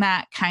seen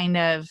that kind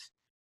of,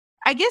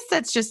 I guess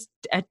that's just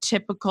a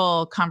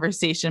typical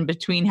conversation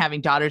between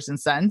having daughters and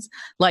sons,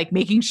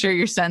 making sure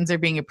your sons are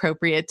being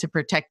appropriate to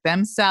protect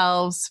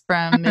themselves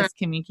from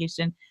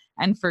miscommunication,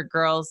 and for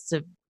girls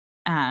to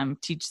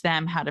teach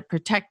them how to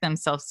protect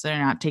themselves so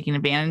they're not taken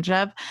advantage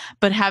of.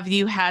 But have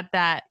you had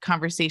that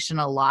conversation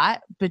a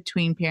lot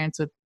between parents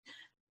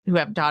who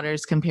have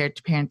daughters compared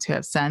to parents who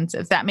have sons?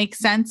 If that makes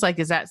sense,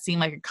 does that seem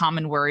like a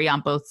common worry on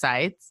both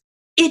sides?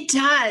 It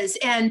does.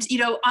 And,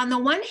 on the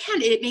one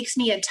hand, it makes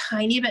me a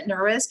tiny bit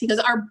nervous because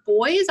our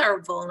boys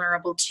are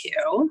vulnerable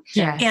too.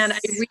 Yes. And I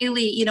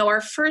really,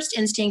 our first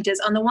instinct is,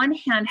 on the one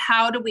hand,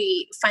 how do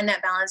we find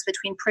that balance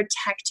between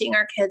protecting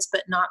our kids,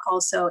 but not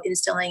also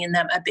instilling in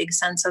them a big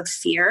sense of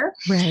fear?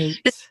 Right.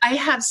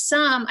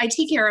 I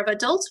take care of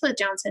adults with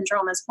Down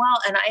syndrome as well.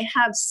 And I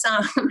have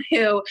some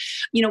who,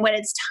 when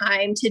it's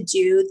time to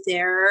do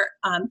their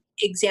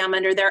exam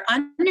under their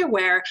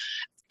underwear,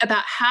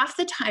 about half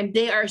the time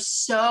they are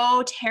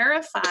so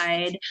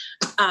terrified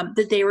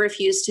that they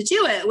refuse to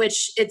do it,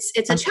 which it's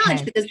a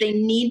challenge because they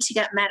need to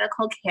get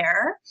medical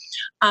care.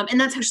 And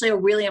that's actually a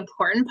really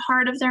important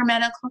part of their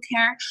medical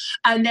care.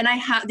 And then I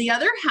have the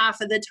other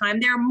half of the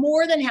time, they're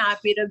more than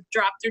happy to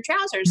drop their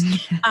trousers,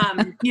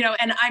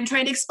 and I'm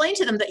trying to explain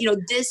to them that,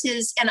 this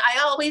is, and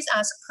I always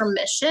ask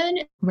permission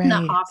in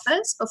the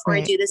office before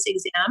I do this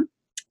exam.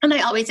 And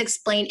I always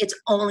explain it's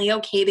only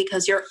okay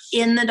because you're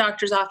in the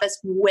doctor's office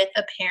with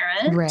a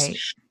parent. Right.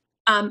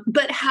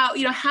 But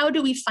how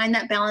do we find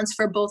that balance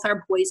for both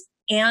our boys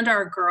and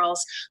our girls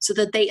so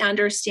that they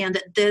understand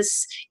that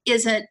this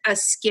isn't a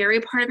scary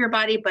part of your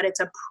body, but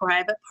it's a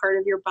private part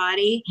of your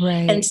body,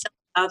 and so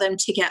allow them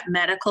to get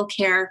medical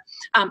care.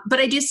 But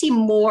I do see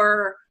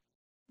more.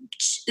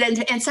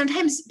 And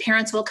sometimes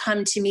parents will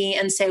come to me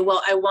and say,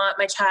 well, I want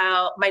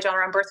my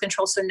daughter on birth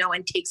control so no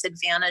one takes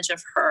advantage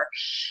of her,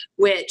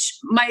 which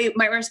my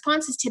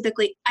response is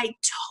typically, I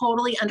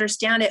totally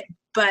understand it,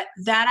 but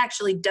that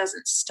actually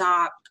doesn't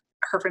stop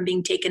her from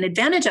being taken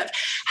advantage of.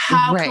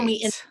 How can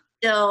we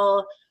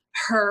instill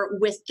her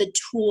with the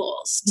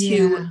tools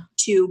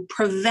to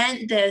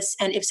prevent this?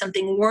 And if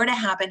something were to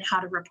happen, how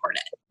to report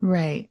it?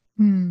 Right.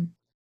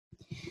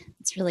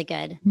 It's really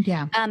good.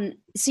 Yeah.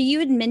 So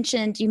you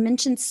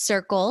mentioned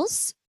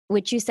circles,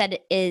 which you said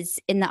is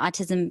in the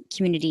autism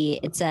community.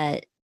 It's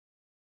a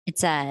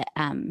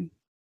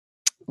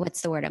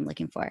what's the word I'm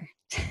looking for?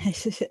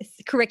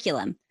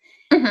 Curriculum.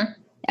 Mm-hmm.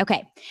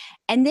 Okay.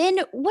 And then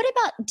what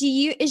about,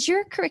 is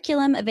your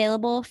curriculum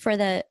available for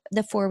the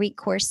 4-week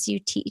course you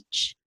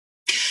teach?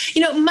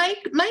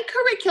 My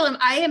curriculum,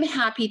 I am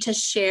happy to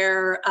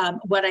share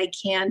what I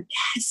can.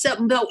 So,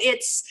 though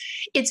it's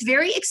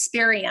very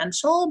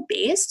experiential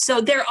based.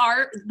 So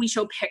we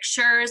show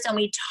pictures and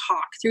we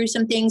talk through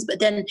some things, but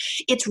then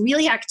it's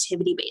really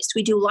activity based.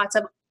 We do lots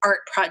of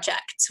art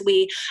projects.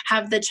 We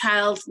have the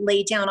child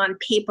lay down on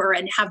paper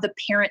and have the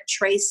parent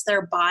trace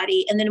their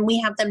body. And then we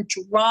have them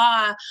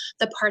draw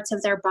the parts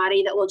of their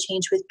body that will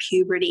change with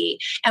puberty.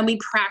 And we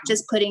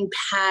practice putting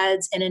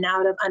pads in and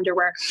out of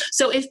underwear.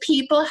 So if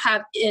people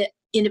have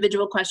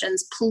individual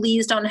questions,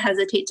 please don't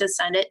hesitate to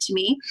send it to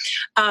me.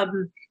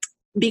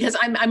 Because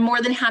I'm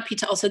more than happy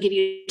to also give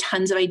you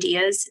tons of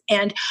ideas.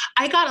 And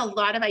I got a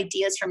lot of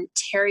ideas from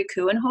Terry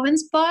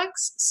Kuenhoven's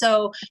books.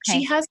 So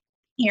she has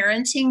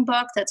parenting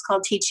book that's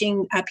called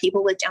Teaching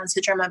People with Down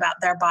Syndrome About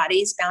Their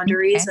Bodies,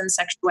 Boundaries, and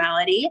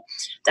Sexuality.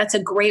 That's a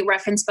great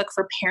reference book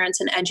for parents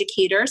and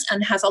educators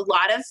and has a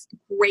lot of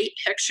great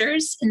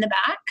pictures in the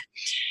back.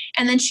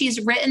 And then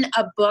she's written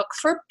a book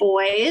for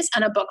boys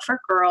and a book for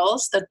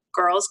girls, The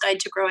Girl's Guide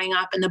to Growing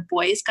Up and The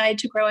Boy's Guide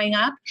to Growing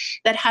Up,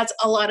 that has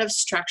a lot of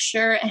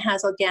structure and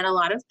has, again, a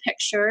lot of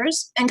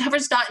pictures and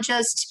covers not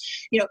just,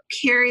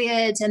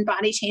 periods and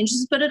body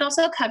changes, but it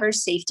also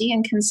covers safety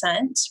and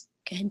consent.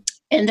 Good.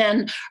 And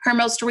then her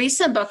most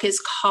recent book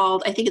is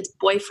called, I think it's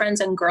Boyfriends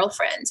and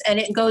Girlfriends. And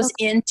it goes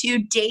into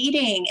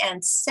dating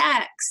and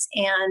sex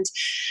and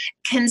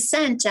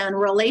consent and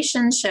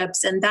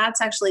relationships. And that's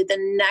actually the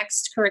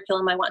next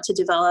curriculum I want to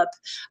develop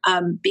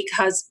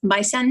because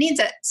my son needs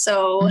it.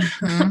 So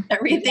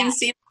everything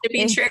seems to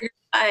be triggered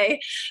by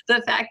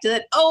the fact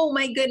that, oh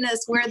my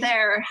goodness, we're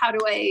there. How do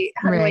I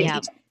teach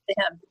it to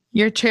him?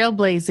 You're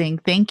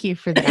trailblazing. Thank you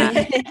for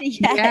that.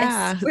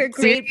 Yes, we're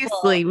grateful.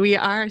 Seriously, we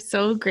are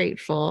so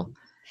grateful.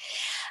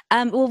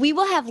 Well, we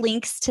will have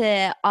links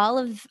to all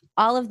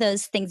of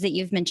those things that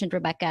you've mentioned,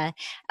 Rebecca,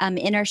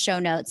 in our show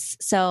notes.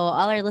 So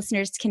all our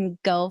listeners can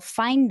go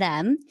find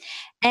them.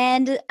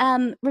 And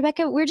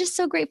Rebecca, we're just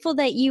so grateful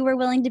that you were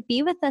willing to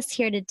be with us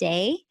here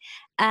today.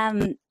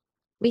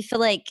 We feel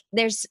like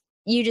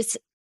you just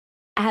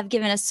have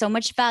given us so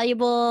much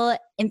valuable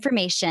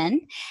information.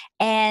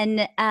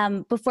 And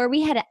before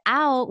we head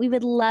out, we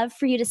would love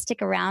for you to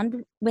stick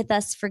around with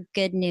us for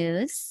good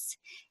news,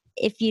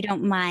 if you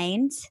don't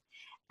mind.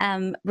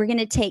 We're going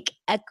to take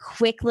a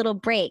quick little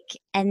break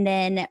and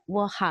then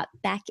we'll hop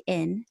back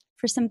in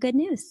for some good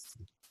news.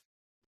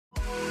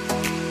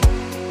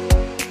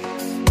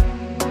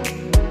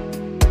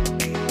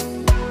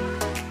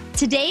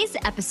 Today's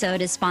episode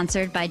is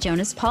sponsored by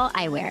Jonas Paul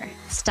Eyewear,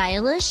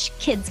 stylish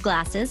kids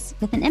glasses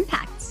with an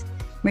impact.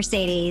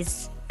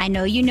 Mercedes, I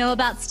know you know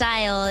about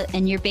style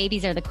and your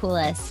babies are the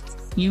coolest.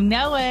 You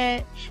know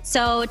it.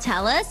 So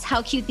tell us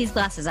how cute these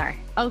glasses are.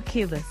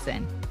 Okay,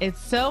 listen. It's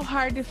so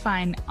hard to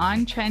find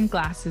on-trend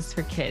glasses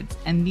for kids,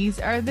 and these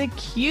are the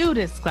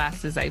cutest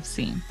glasses I've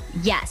seen.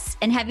 Yes.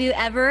 And have you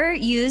ever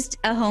used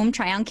a home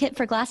try-on kit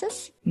for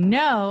glasses?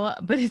 No,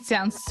 but it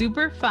sounds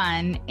super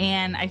fun,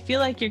 and I feel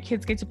like your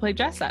kids get to play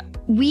dress up.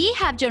 We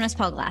have Jonas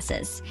Paul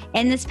glasses.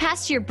 And this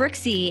past year,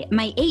 Brooksy,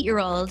 my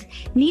 8-year-old,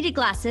 needed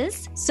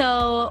glasses.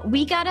 So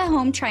we got a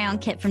home try-on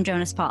kit from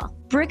Jonas Paul.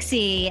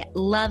 Brooksy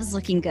loves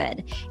looking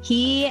good.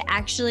 He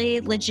actually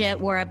legit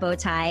wore a bow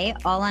tie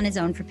all on his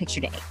own for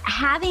picture day.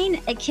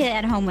 Having a kit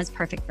at home was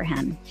perfect for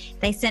him.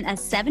 They sent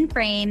us 7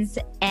 frames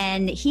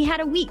and he had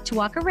a week to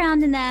walk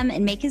around in them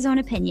and make his own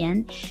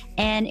opinion.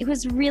 And it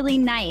was really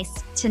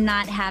nice to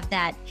not have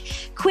that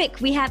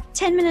quick, we have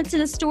 10 minutes in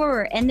a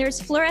store and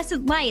there's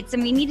fluorescent lights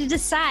and we need to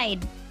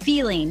decide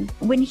feeling.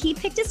 When he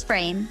picked his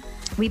frame,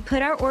 we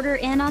put our order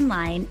in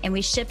online and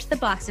we shipped the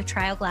box of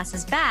trial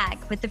glasses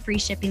back with the free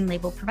shipping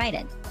label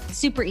provided.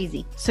 Super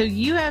easy. So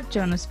you have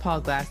Jonas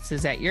Paul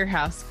glasses at your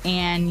house,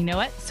 and you know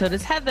what? So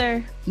does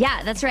Heather.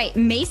 Yeah, that's right.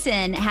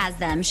 Mason has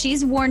them.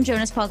 She's worn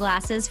Jonas Paul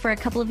glasses for a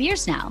couple of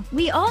years now.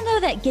 We all know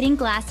that getting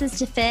glasses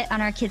to fit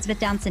on our kids with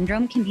Down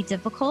syndrome can be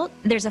difficult.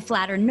 There's a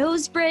flatter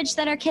nose bridge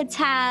that our kids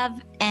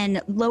have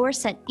and lower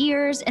set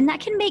ears, and that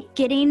can make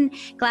getting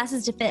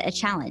glasses to fit a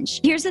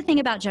challenge. Here's the thing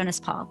about Jonas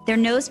Paul. Their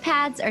nose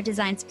pads are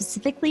designed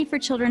specifically for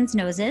children's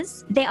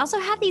noses. They also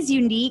have these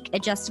unique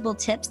adjustable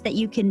tips that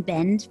you can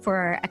bend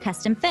for a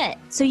custom fit,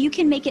 so you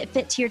can make it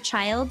fit to your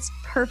child's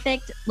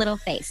perfect little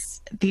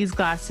face. These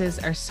glasses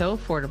are so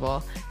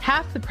affordable,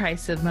 half the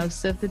price of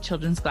most of the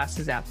children's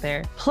glasses out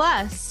there.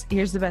 Plus,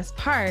 here's the best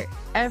part,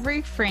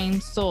 every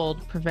frame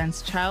sold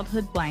prevents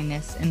childhood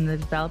blindness in the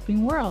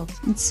developing world.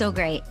 It's so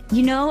great.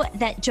 You know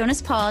that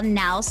Jonas Paul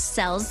now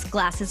sells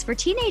glasses for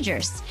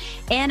teenagers,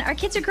 and our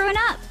kids are growing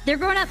up. They're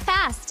growing up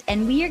fast,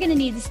 and we are going to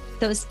need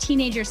those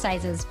teenager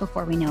sizes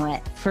before we know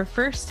it. For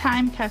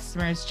first-time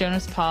customers,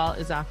 Jonas Paul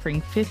is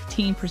offering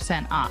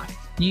 15% off.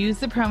 Use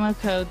the promo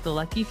code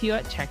TheLuckyFew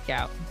at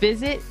checkout.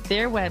 Visit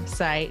their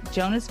website,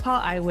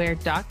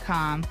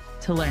 jonaspauleyewear.com,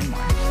 to learn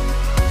more.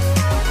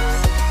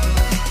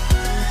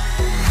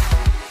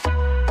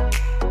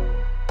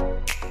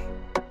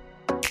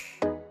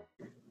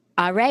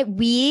 All right,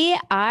 we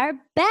are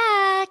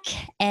back.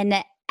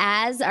 And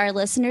as our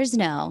listeners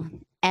know,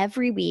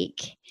 every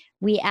week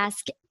we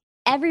ask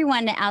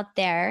everyone out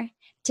there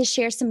to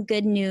share some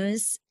good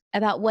news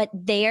about what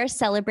they are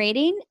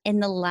celebrating in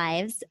the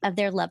lives of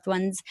their loved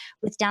ones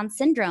with Down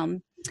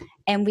syndrome.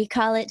 And we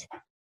call it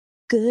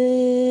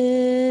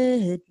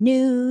Good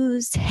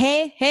News.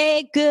 Hey,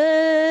 hey,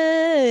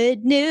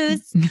 good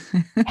news.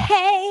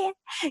 Hey,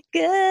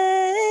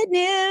 good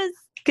news.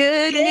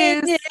 Good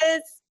news.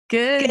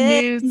 Good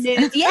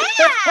news. Yeah.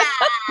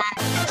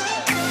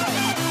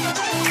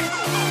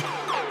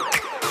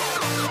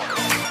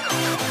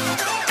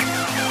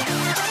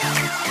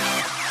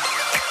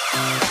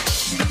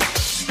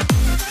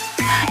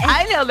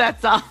 I know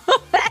that song.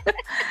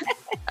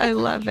 I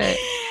love it.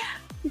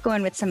 I'm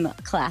going with some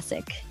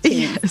classic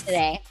tunes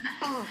today.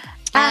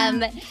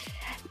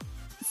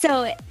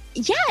 So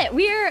yeah,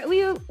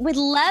 we would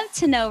love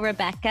to know,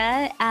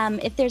 Rebecca,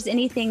 if there's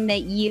anything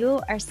that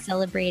you are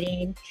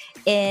celebrating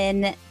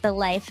in the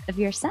life of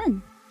your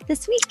son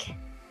this week.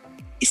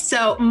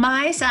 So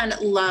my son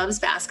loves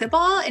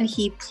basketball and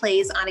he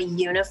plays on a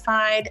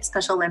unified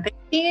Special Olympics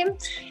team.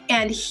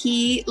 And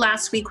he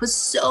last week was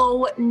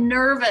so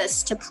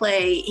nervous to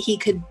play. He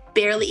could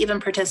barely even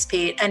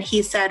participate. And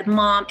he said,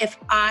 "Mom, if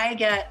I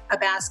get a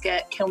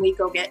basket, can we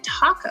go get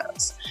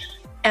tacos?"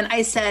 And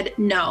I said,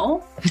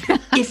 "No,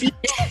 if you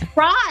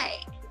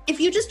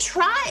just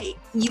try,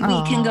 we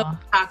can go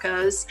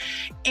tacos."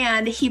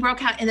 And he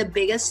broke out in the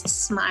biggest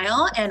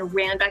smile and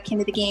ran back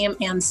into the game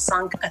and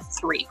sunk a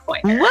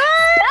 3-pointer. What?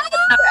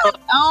 So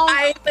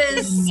I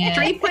was,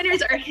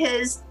 3-pointers are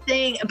his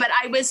thing, but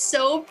I was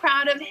so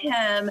proud of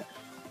him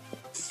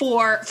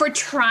for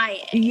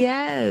trying.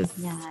 Yes.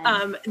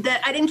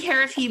 That I didn't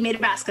care if he made a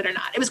basket or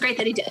not. It was great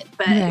that he did,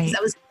 but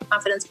that was a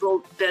confidence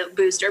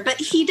booster. But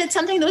he did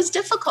something that was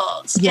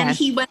difficult, and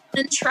he went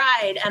and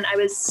tried, and I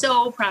was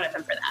so proud of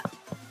him for that.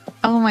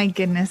 Oh my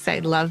goodness, I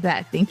love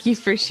that. Thank you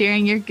for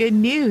sharing your good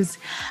news.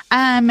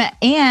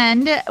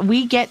 And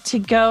we get to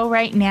go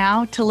right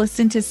now to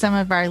listen to some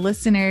of our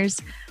listeners'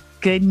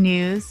 good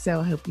news. So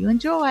I hope you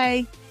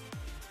enjoy.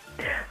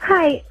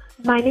 Hi,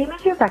 my name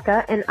is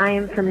Rebecca and I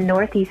am from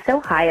Northeast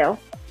Ohio.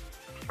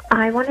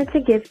 I wanted to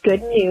give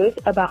good news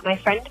about my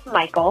friend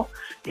Michael,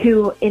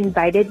 who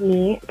invited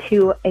me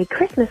to a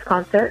Christmas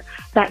concert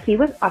that he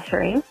was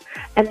ushering.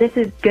 And this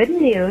is good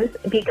news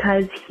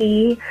because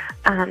he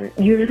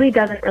usually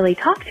doesn't really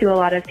talk to a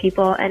lot of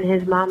people, and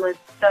his mom was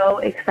so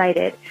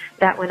excited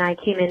that when I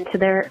came into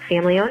their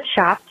family-owned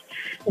shop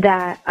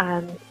that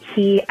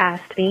he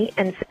asked me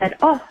and said,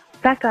 "Oh,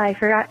 Becca, I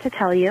forgot to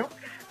tell you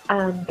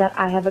that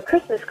I have a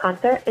Christmas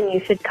concert and you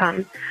should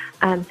come."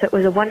 So it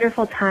was a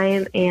wonderful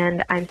time,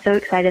 and I'm so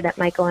excited that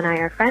Michael and I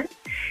are friends,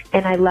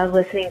 and I love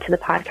listening to the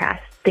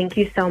podcast. Thank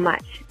you so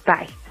much.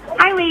 Bye.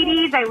 Hi,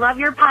 ladies. I love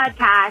your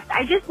podcast.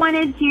 I just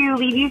wanted to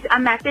leave you a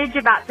message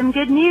about some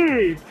good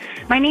news.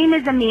 My name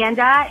is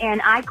Amanda,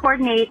 and I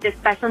coordinate the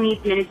special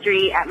needs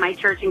ministry at my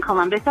church in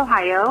Columbus,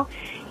 Ohio.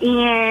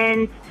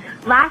 And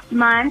last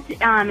month,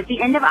 at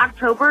the end of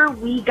October,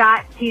 we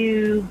got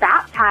to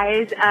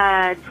baptize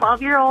a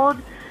 12-year-old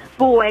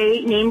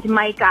boy named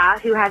Micah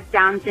who has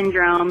Down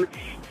syndrome.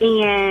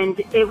 And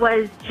it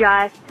was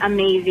just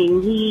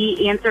amazing.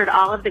 He answered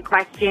all of the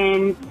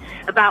questions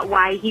about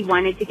why he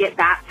wanted to get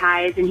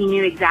baptized, and he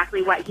knew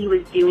exactly what he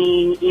was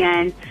doing.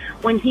 And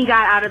when he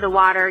got out of the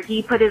water,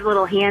 he put his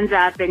little hands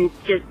up and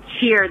just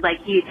cheered like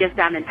he had just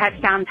done a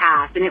touchdown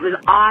pass. And it was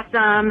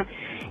awesome,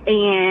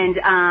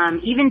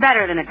 and even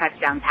better than a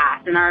touchdown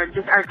pass. And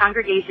our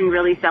congregation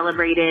really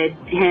celebrated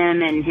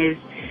him and his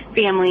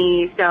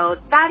family. So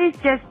that is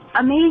just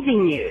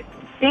amazing news.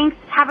 Thanks.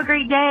 Have a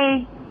great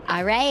day.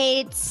 All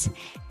right.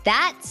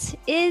 That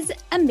is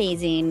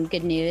amazing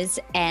good news.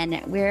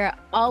 And we're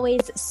always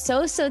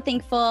so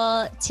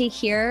thankful to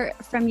hear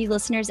from you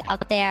listeners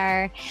out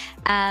there.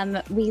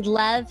 We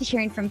love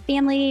hearing from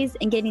families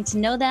and getting to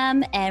know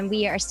them. And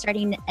we are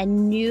starting a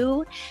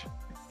new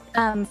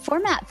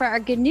format for our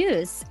good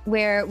news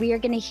where we are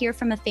going to hear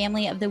from a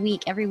family of the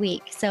week every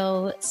week.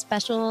 So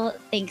special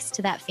thanks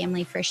to that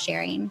family for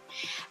sharing.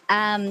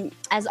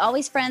 As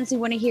always, friends, we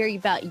want to hear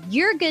about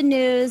your good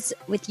news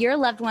with your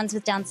loved ones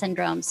with Down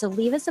syndrome. So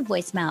leave us a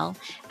voicemail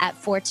at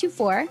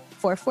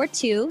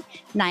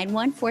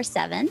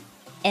 424-442-9147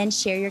 and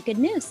share your good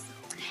news.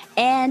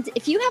 And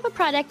if you have a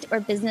product or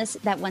business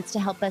that wants to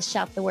help us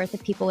shout the worth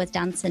of people with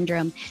Down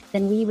syndrome,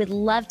 then we would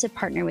love to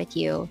partner with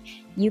you.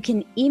 You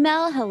can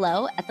email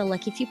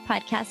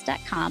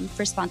hello@theluckyfewpodcast.com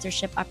for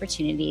sponsorship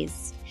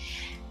opportunities.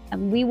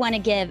 We want to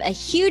give a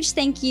huge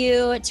thank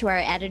you to our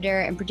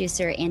editor and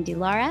producer, Andy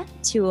Lara,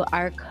 to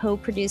our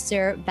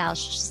co-producer, Val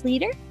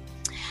Schleter,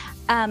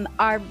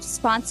 our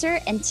sponsor,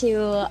 and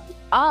to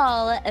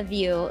all of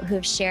you who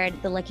have shared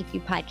the Lucky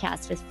Few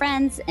podcast with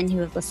friends and who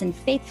have listened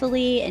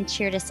faithfully and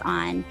cheered us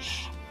on.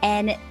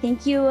 And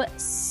thank you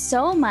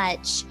so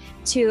much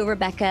to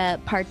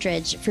Rebecca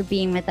Partridge for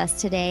being with us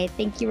today.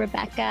 Thank you,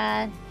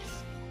 Rebecca.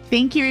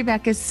 Thank you,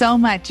 Rebecca, so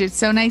much. It's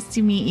so nice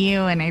to meet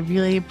you, and I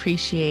really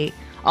appreciate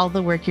all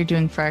the work you're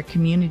doing for our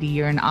community.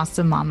 You're an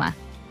awesome mama.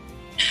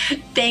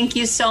 Thank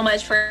you so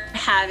much for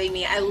having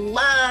me. I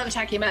love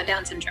talking about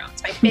Down syndrome.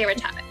 It's my favorite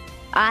topic.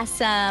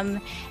 Awesome.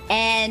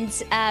 And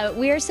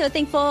we are so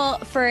thankful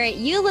for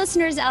you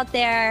listeners out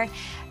there.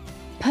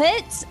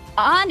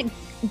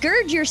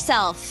 Gird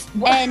yourself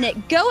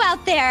and go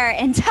out there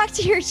and talk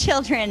to your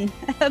children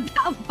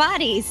about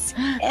bodies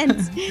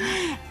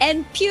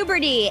and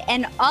puberty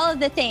and all of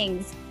the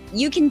things.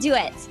 You can do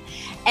it.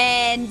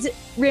 And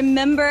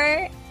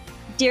remember,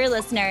 dear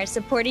listener,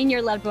 supporting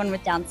your loved one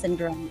with Down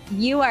syndrome,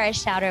 you are a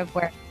shouter of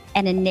worth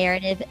and a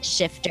narrative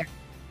shifter.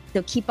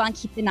 So keep on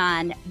keeping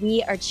on.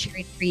 We are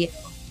cheering for you.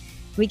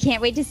 We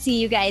can't wait to see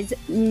you guys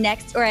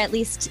next, or at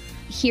least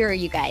hear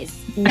you guys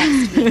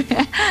next week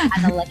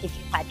on the Lucky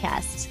Few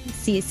podcast.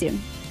 See you soon.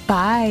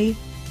 Bye.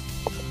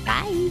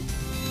 Bye.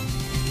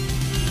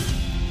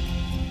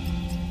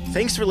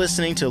 Thanks for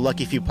listening to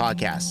Lucky Few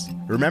Podcasts.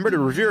 Remember to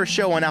review our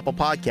show on Apple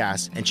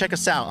Podcasts and check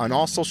us out on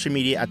all social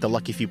media at the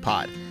Lucky Few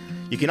Pod.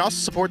 You can also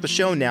support the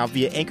show now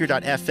via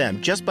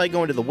anchor.fm just by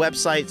going to the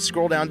website,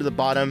 scroll down to the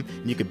bottom,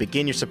 and you can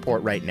begin your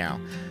support right now.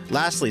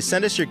 Lastly,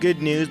 send us your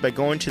good news by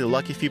going to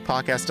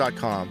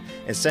theluckyfewpodcast.com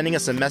and sending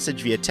us a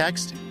message via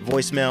text,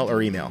 voicemail,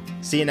 or email.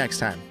 See you next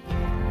time.